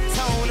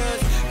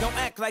isotoners. Don't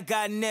act like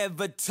I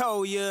never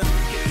told ya.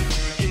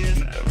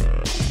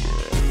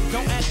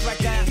 Don't act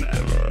like I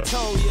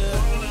told ya.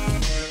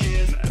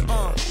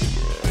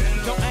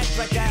 Don't act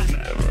like I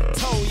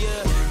told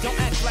ya. Don't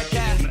act like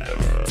I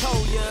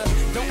told ya.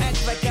 Don't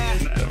act like I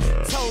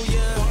told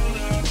ya.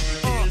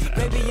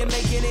 Baby, you're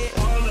making it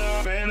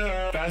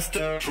better,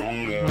 faster,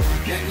 stronger.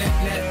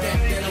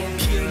 That don't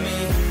kill me,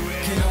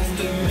 can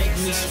only make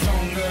me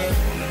stronger.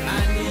 I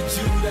need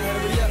you to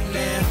hurry up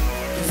now,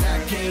 cause I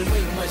can't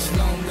wait much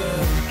longer.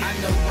 I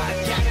know I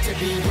got to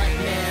be right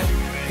now,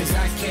 cause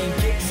I can't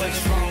get much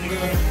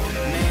stronger.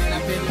 Man,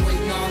 I've been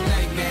waiting all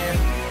night now.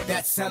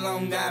 That's how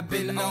long I've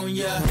been on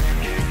ya.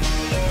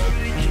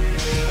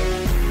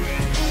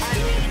 I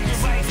need you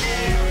right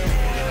now.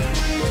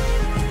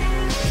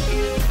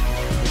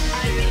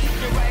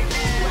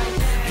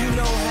 You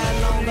know how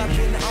long I've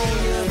been on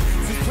ya.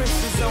 Since Prince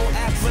was on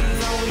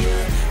Apollonia.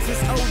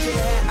 Since OJ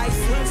had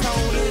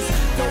isotoners.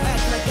 Don't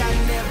act like I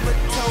never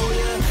told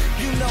ya.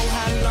 You know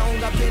how long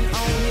I've been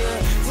on ya.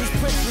 Since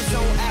Prince was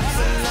on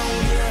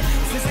Apollonia.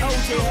 Since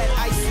OJ she had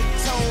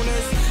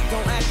isotoners.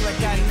 Don't act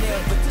like I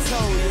never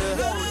told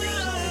ya.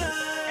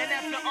 And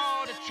after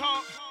all the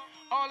talk,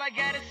 all I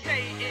gotta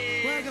say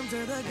is welcome to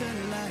the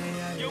good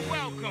life. You're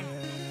welcome.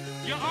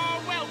 You're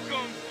all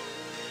welcome.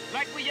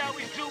 Like we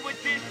always do at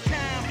this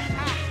time.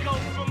 I go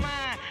for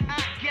mine. I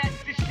got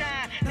to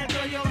shine. Now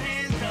throw your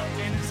hands up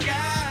in the sky.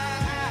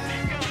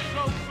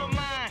 Go for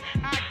mine.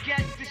 I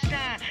got to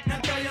shine. Now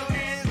throw your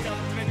hands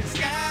up in the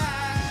sky.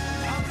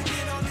 I'ma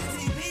get on the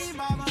TV,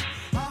 mama.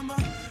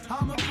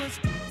 I'ma push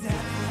it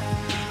down.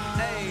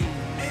 Hey,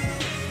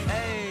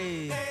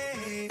 hey,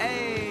 hey,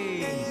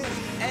 hey,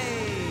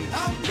 hey.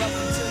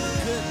 Welcome to the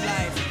good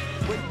life.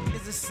 What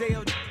is a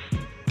sale?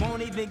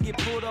 Won't even get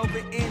pulled over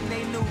in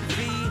they new V.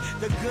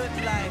 The good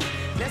life.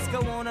 Let's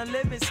go on a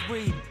living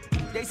spree.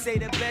 They say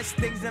the best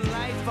things in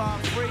life are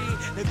free.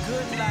 The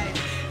good life.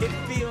 It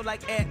feel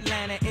like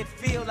Atlanta. It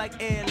feel like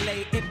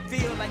LA. It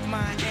feel like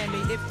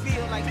Miami. It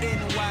feel like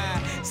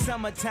NY.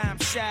 Summertime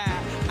shy.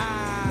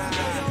 Now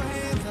throw your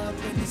hands up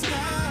in the sky.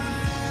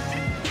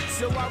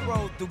 So I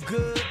roll through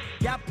good.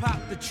 Y'all pop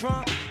the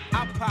trunk.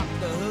 I pop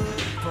the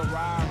hood.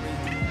 Ferrari.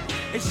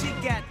 And she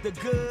got the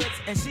goods.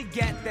 And she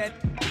got that.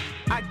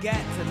 I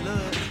got to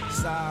look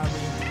sorry.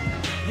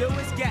 Yo,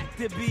 it's got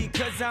to be,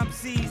 cause I'm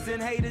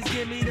seasoned. Haters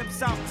give me them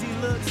salty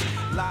looks.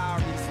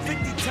 Lowry's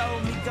 50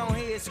 told me, go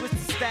ahead, switch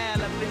the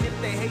style up. And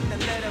if they hate, then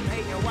let them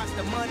hate and watch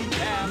the money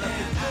pile up.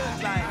 It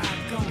feels like I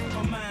go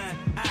for mine,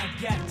 I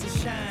got to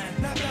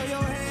shine. Now throw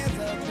your hands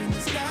up in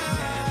the sky.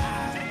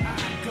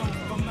 I go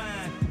for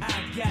mine, I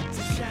got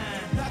to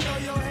shine. Now throw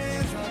your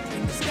hands up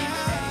in the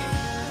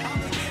sky.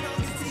 I'ma get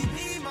on the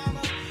TV,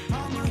 mama.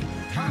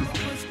 I'ma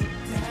push it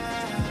down.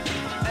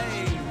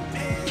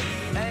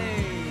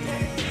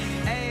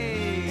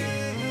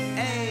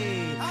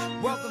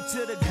 Welcome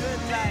to the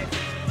good life.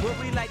 Where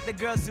we like the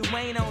girls who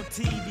ain't on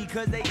TV,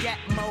 cause they got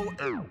more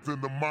earth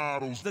than the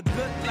models. The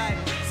good life.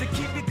 So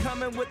keep it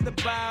coming with the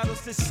bottles.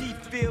 So she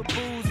feel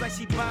booze like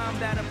she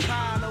bombed at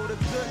Apollo. The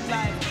good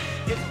life.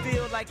 It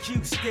feel like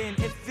Houston.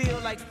 It feel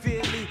like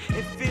Philly.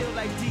 It feel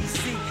like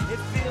DC. It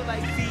feel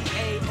like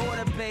VA or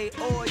the Bay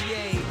or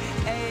yay.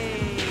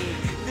 Hey,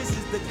 this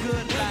is the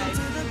good life.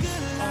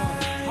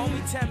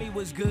 Homie, tell me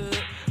what's good.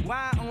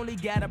 Why I only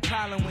got a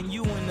problem when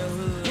you in the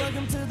hood?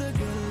 Welcome to the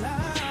good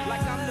life.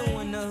 Like I'm new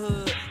in the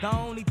hood. The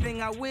only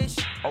thing I wish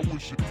it would.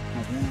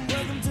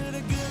 Welcome to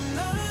the good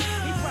life.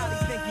 He probably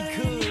think he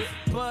could,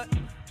 but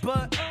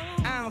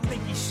I don't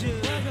think he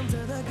should. Welcome to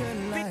the good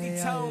life.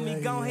 50 told me,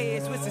 go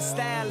ahead, switch the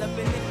style up. And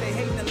if they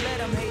hate, then let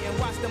them hate and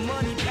watch the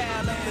money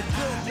pile up. The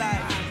good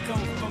life. I go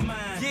for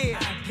mine. Yeah,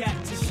 I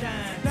got to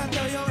shine. Now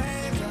throw your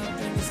hands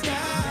up in the sky.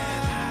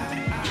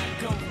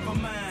 I go for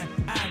mine.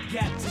 I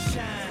got to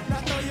shine.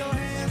 Now throw your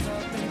hands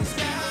up in the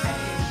sky.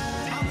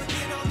 I'ma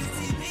get on the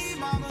TV,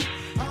 mama.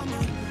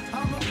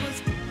 I'ma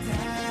push it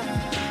down.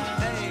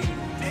 Hey,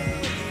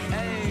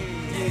 hey,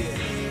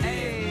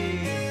 hey,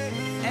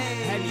 hey.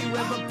 Have you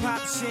ever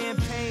popped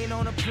champagne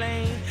on a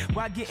plane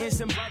while getting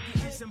some?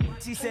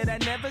 She said I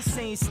never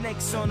seen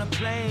snakes on a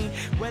plane.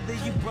 Whether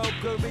you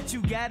broke or rich,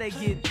 you gotta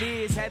get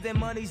this. Having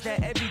money's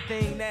not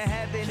everything that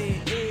having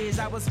it is.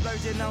 I was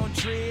splurging on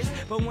trips,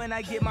 but when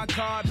I get my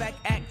card back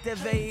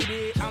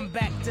activated, I'm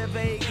back to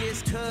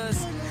Vegas.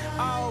 Cause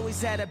I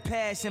always had a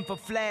passion for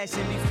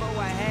flashing. Before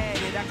I had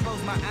it, I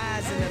closed my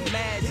eyes and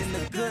imagined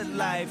the good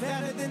life.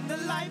 Better than the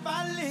life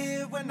I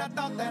lived when I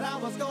thought that I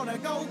was gonna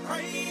go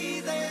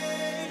crazy.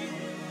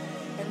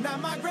 And now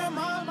my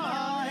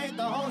grandmama ain't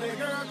the only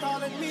girl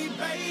calling me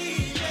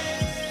baby.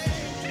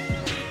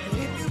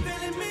 If you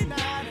feeling me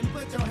now, then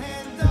put your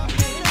hands up in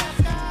the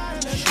sky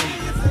and let's hear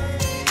you say,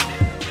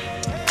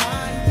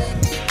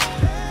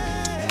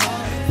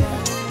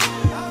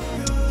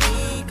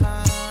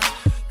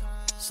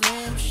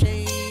 Slim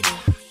Shady,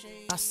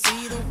 I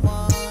see the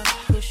one,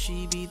 could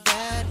she be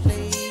that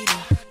lady?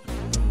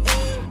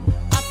 Hey,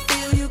 I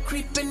feel you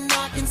creeping,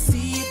 I can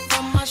see it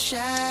from my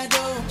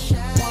shadow.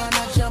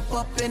 Wanna jump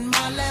up in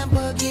my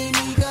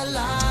Lamborghini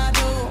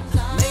Gallardo?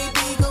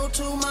 Maybe go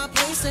to my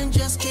place and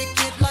just kick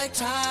it like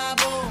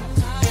Tybo,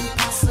 and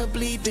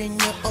possibly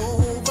bend you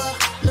over.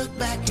 Look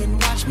back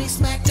and watch me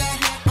smack that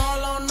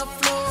all on the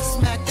floor.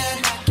 Smack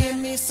that, give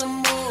me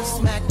some more.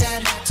 Smack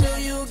that till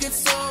you get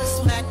so.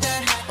 Smack that.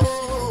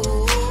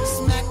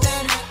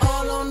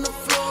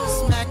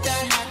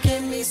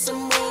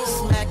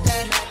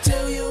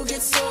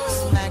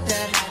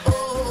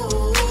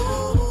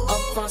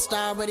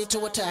 Style ready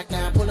to attack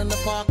now. Pulling the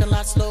parking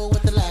lot slow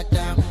with the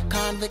lockdown.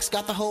 Convicts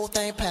got the whole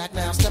thing packed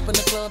now. Step in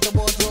the club, the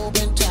wardrobe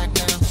intact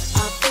now.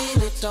 I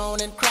feel it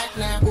on and crack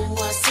now. Ooh,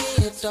 I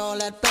see it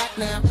all at back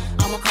now.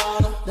 I'm a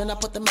caller, then I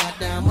put the mat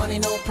down. Money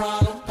no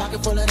problem,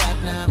 pocket full of that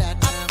now.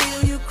 I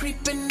feel you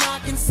creeping, I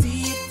can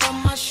see it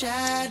from my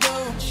shadow.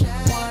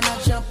 Wanna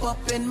jump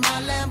up in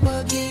my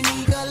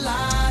Lamborghini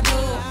Gallardo?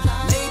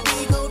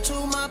 Maybe go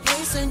to my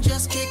place and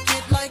just kick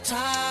it like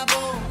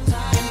Tybo,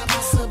 and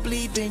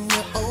possibly bend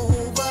you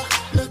over.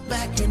 Look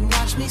back and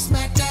watch me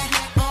smack that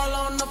all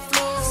on the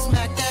floor.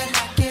 Smack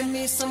that, give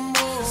me some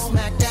more.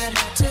 Smack that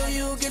till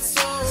you get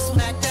so.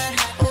 Smack that,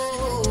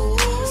 oh,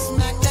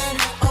 smack that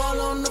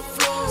all on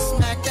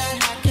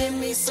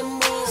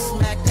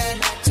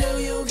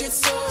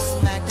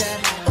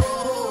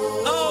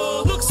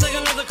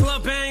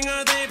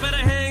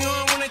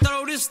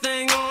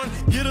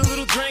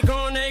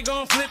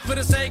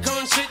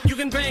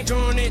bank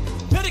on it.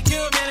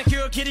 Pedicure,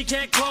 manicure, kitty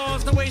cat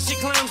claws. The way she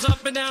climbs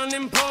up and down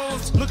them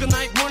poles. Looking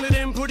like one of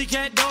them pretty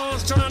cat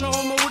dolls. Trying to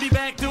hold my woody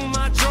back through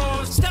my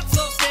drawers. Steps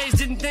off stage,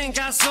 didn't think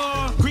I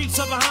saw. Creeps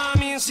up behind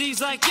me and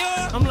she's like,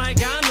 yeah. I'm like,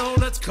 I know,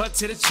 let's cut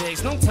to the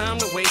chase. No time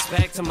to waste,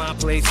 back to my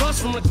place.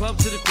 Bus from the club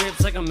to the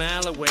crib's like a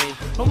mile away.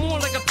 Or more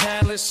like a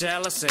palace,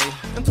 shall I say.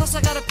 And plus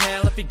I got a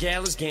pal if he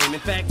gallows game. In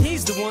fact,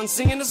 he's the one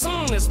singing the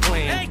song that's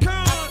playing. Hey, girl!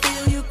 I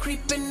feel you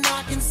creeping,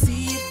 I can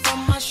see it from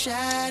my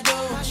shadow.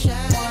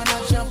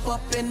 Wanna jump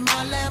up in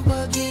my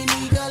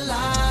Lamborghini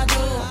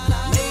Gallardo.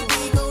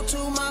 Maybe go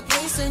to my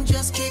place and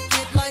just kick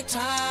it like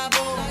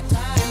Tybo.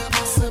 And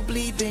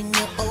possibly bend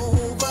you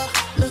over.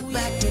 Look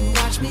back and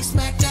watch me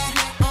smack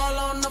that all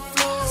on the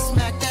floor.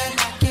 Smack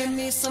that, give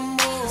me some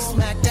more.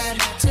 Smack that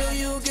till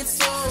you get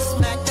sore.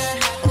 Smack that,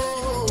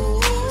 oh.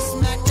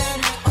 Smack that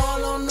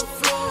all on the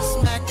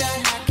floor. Smack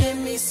that, give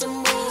me some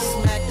more.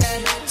 Smack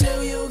that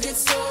till you get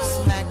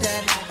sore. Smack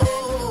that,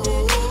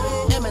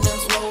 oh.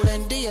 Eminem's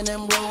rolling, D and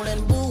M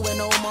rolling, Boo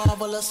and oh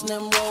marvelous and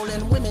them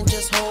rolling. Women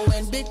just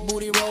hoeing, big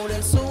booty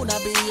rolling. Soon I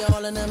be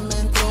all in them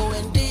and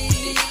throwing D.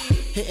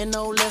 Hitting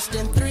no less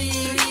than 3.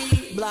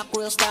 Block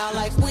real style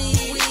like we.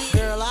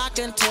 Girl, I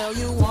can tell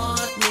you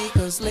want me,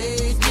 cause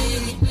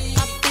lately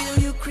I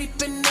feel you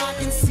creeping, I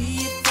can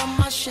see it from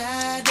my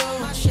shadow.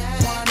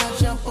 Wanna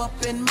jump up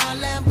in my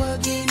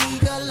Lamborghini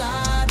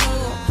Gallardo.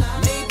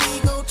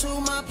 Maybe go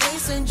to my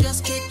place and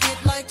just kick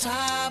it like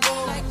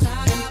Tybo.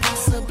 And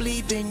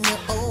possibly bend you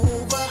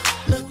over.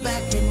 Look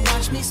back and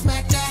watch me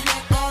smack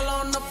that all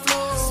on the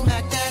floor.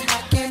 Smack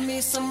that, give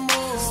me some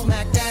more.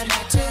 Smack that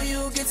till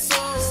you get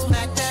sore.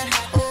 Smack that.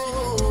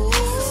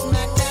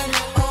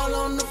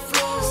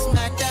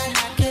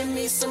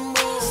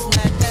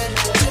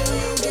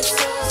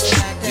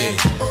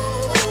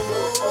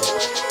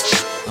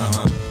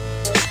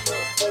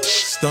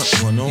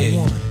 Stunt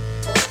 101.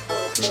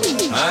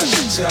 I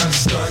teach you how to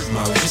stunt.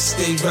 My wrist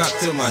stay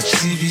rocked till my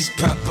TVs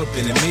pop up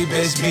in the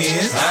Maybach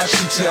Benz. I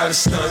teach you how to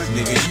stunt,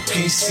 nigga. You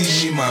can't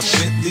see me. My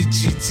Bentley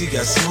GT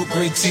got smoke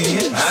gray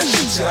tin. I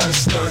teach you how to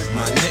stunt.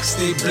 My neck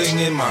stay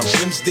blingin', my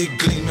rims stay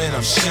gleamin'.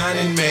 I'm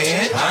shining,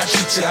 man. I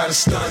teach you how to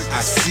stunt.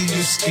 I see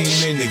you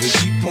scheming, nigga.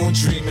 Keep on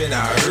dreaming.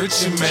 I hurt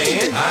you,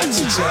 man. I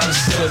teach you how to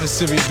stunt. 7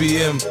 Series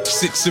BM,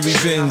 6 Series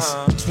Benz,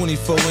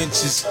 24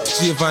 inches,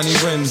 Giovanni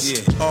rims.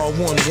 All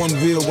one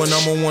wheel when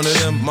I'm on one of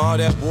them. Ma,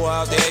 that boy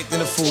out there acting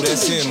a fool.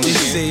 That's him. They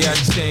say I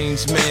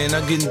changed, man.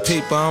 I'm getting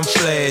paper, I'm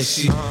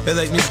flashy. They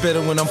like me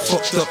better when I'm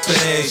fucked up and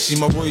ashy.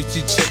 My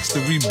royalty checks the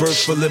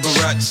rebirth for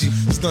Liberace.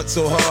 Stunt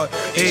so hard,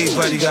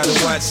 everybody gotta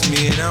watch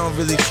me. And I don't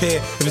really care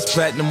if it's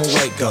platinum or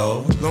white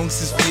gold. Long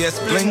as it's VS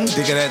bling,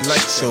 they got that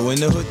light show. In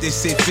the hood they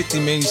say 50,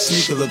 man, your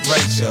sneaker look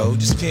right, yo.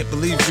 Just can't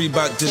believe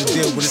Reebok did a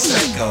deal with a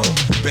psycho.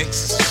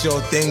 Banks is a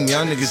sure thing,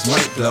 y'all niggas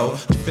might blow.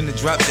 I'm finna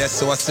drop that,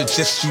 so I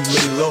suggest you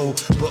lay low.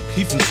 But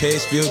he from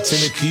Cashville,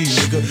 Tennessee,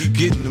 nigga.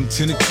 Getting them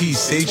Tennessee,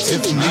 say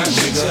tip for me, nigga. I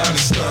teach you how to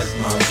stunt.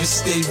 My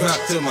wrist stay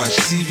rocked till my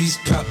TVs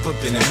pop up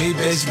in the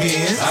Maybach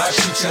Benz. I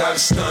teach you how to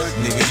stunt,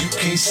 nigga. You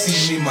can't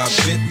see me. My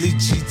Bentley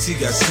GT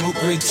got smoke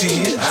gray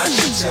tin. I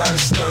teach you how to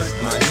stunt.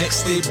 My neck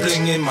stay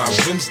blingin', my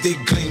rims stay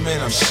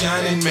gleamin'. I'm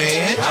shining,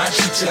 man. I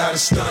teach you how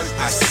to stunt.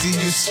 I see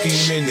you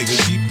scheming, nigga.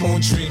 Keep on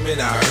dreaming.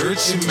 I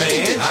hurt you,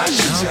 man. I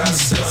teach you how to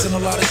stunt. Sensing a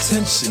lot of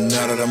tension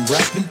now that I'm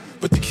rapping,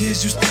 but the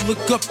kids used to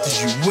look up to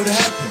you. What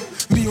happened?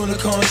 Me on the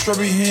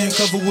contrary, hand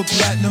covered with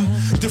platinum.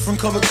 Different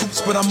color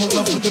coupes, but I'm in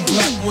love with the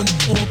black one.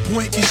 On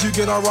point, cause you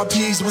get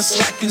RIPs when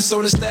slacking.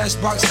 So the stash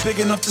box big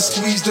enough to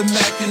squeeze the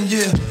Mac. And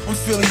yeah, I'm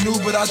feeling new,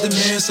 but I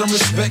demand some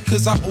respect,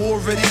 cause I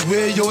already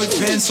wear your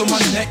advance on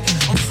my neck.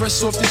 I'm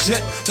fresh off the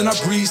jet, then I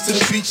breeze to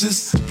the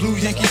beaches. Blue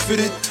Yankee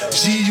fitted,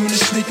 G-Unit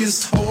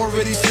sneakers. I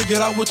already figured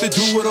out what to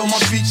do with all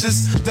my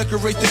features.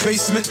 Decorate the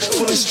basement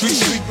full of street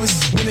sweepers.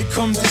 When it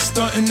comes to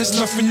stunting, there's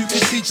nothing you can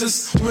teach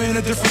us. We're in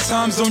a different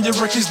time zone, your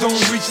records don't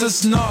reach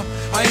us. Nah,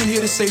 I ain't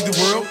here to save the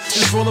world,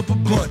 just roll up a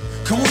blunt.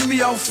 Come with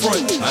me out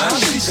front. I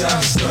teach you how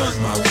to stunt.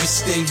 My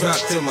wrist stay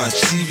rocked till my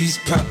TVs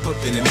pop up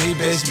in the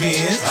Maybach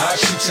Benz. I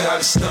teach you how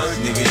to stunt,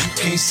 nigga. You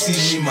can't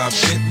see me. My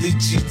Bentley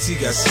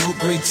GT got smoke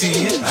gray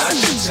tin. I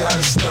teach you how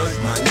to stunt.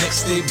 My neck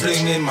stay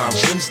blingin', my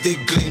rims stay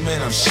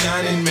gleamin'. I'm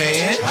shining,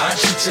 man. I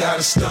teach you how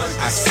to stunt.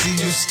 I see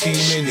you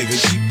scheming, nigga.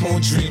 Keep on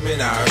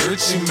dreaming. I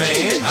hurt you,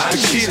 man. I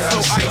teach you how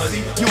to stunt.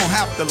 You don't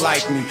have to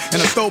like me.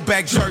 In a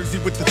throwback jersey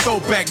with the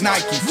throwback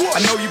Nikes.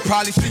 I know you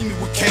probably seen me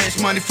with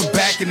cash money from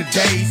back in the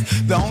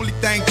days. The only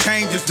thing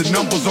changed is the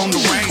numbers on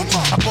the range.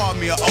 I bought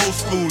me an old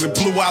school and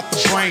blew out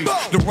the brain.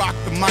 The rock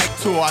the mic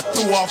tour, I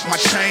threw off my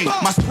chain.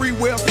 My spree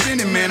well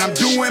spinning, man, I'm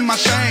doing my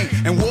thing.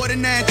 And water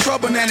that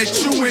trouble, now that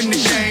you in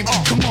the game.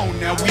 Come on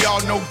now, we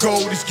all know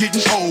gold is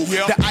getting old.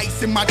 The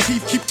ice in my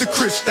teeth keep the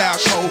crystal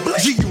cold.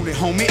 G-Unit,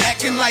 homie,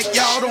 acting like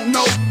y'all don't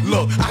know.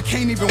 Look, I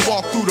can't even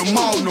walk through the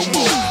mall no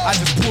more. I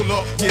just pull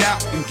up, get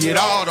out, and get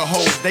all the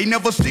hoes. They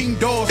never seen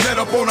doors set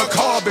up on a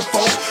car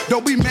before.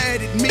 Don't be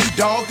mad at me,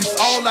 dog, it's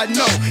all I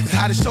know. It's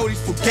how to show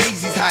 40s for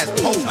gazies, how it's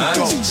supposed to go.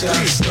 I teach y'all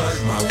to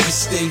stunt. My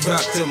wrist stay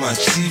rocked till my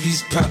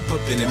TVs pop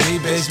up in the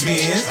Maybach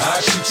Benz.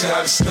 I teach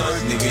y'all to stunt.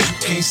 Nigga, you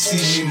can't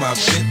see me. My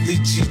Bentley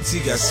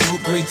GT got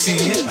smoke great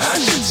tin. I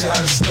teach y'all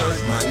to stunt.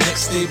 My neck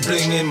stay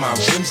blingin', my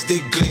rims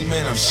stay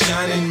gleamin'. I'm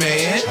shining,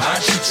 man. I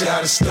teach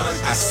y'all to stunt.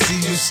 I see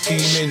you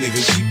scheming,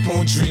 nigga. Keep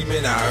on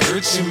dreaming. I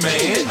hurt you,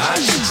 man. I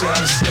teach y'all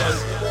to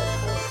stunt.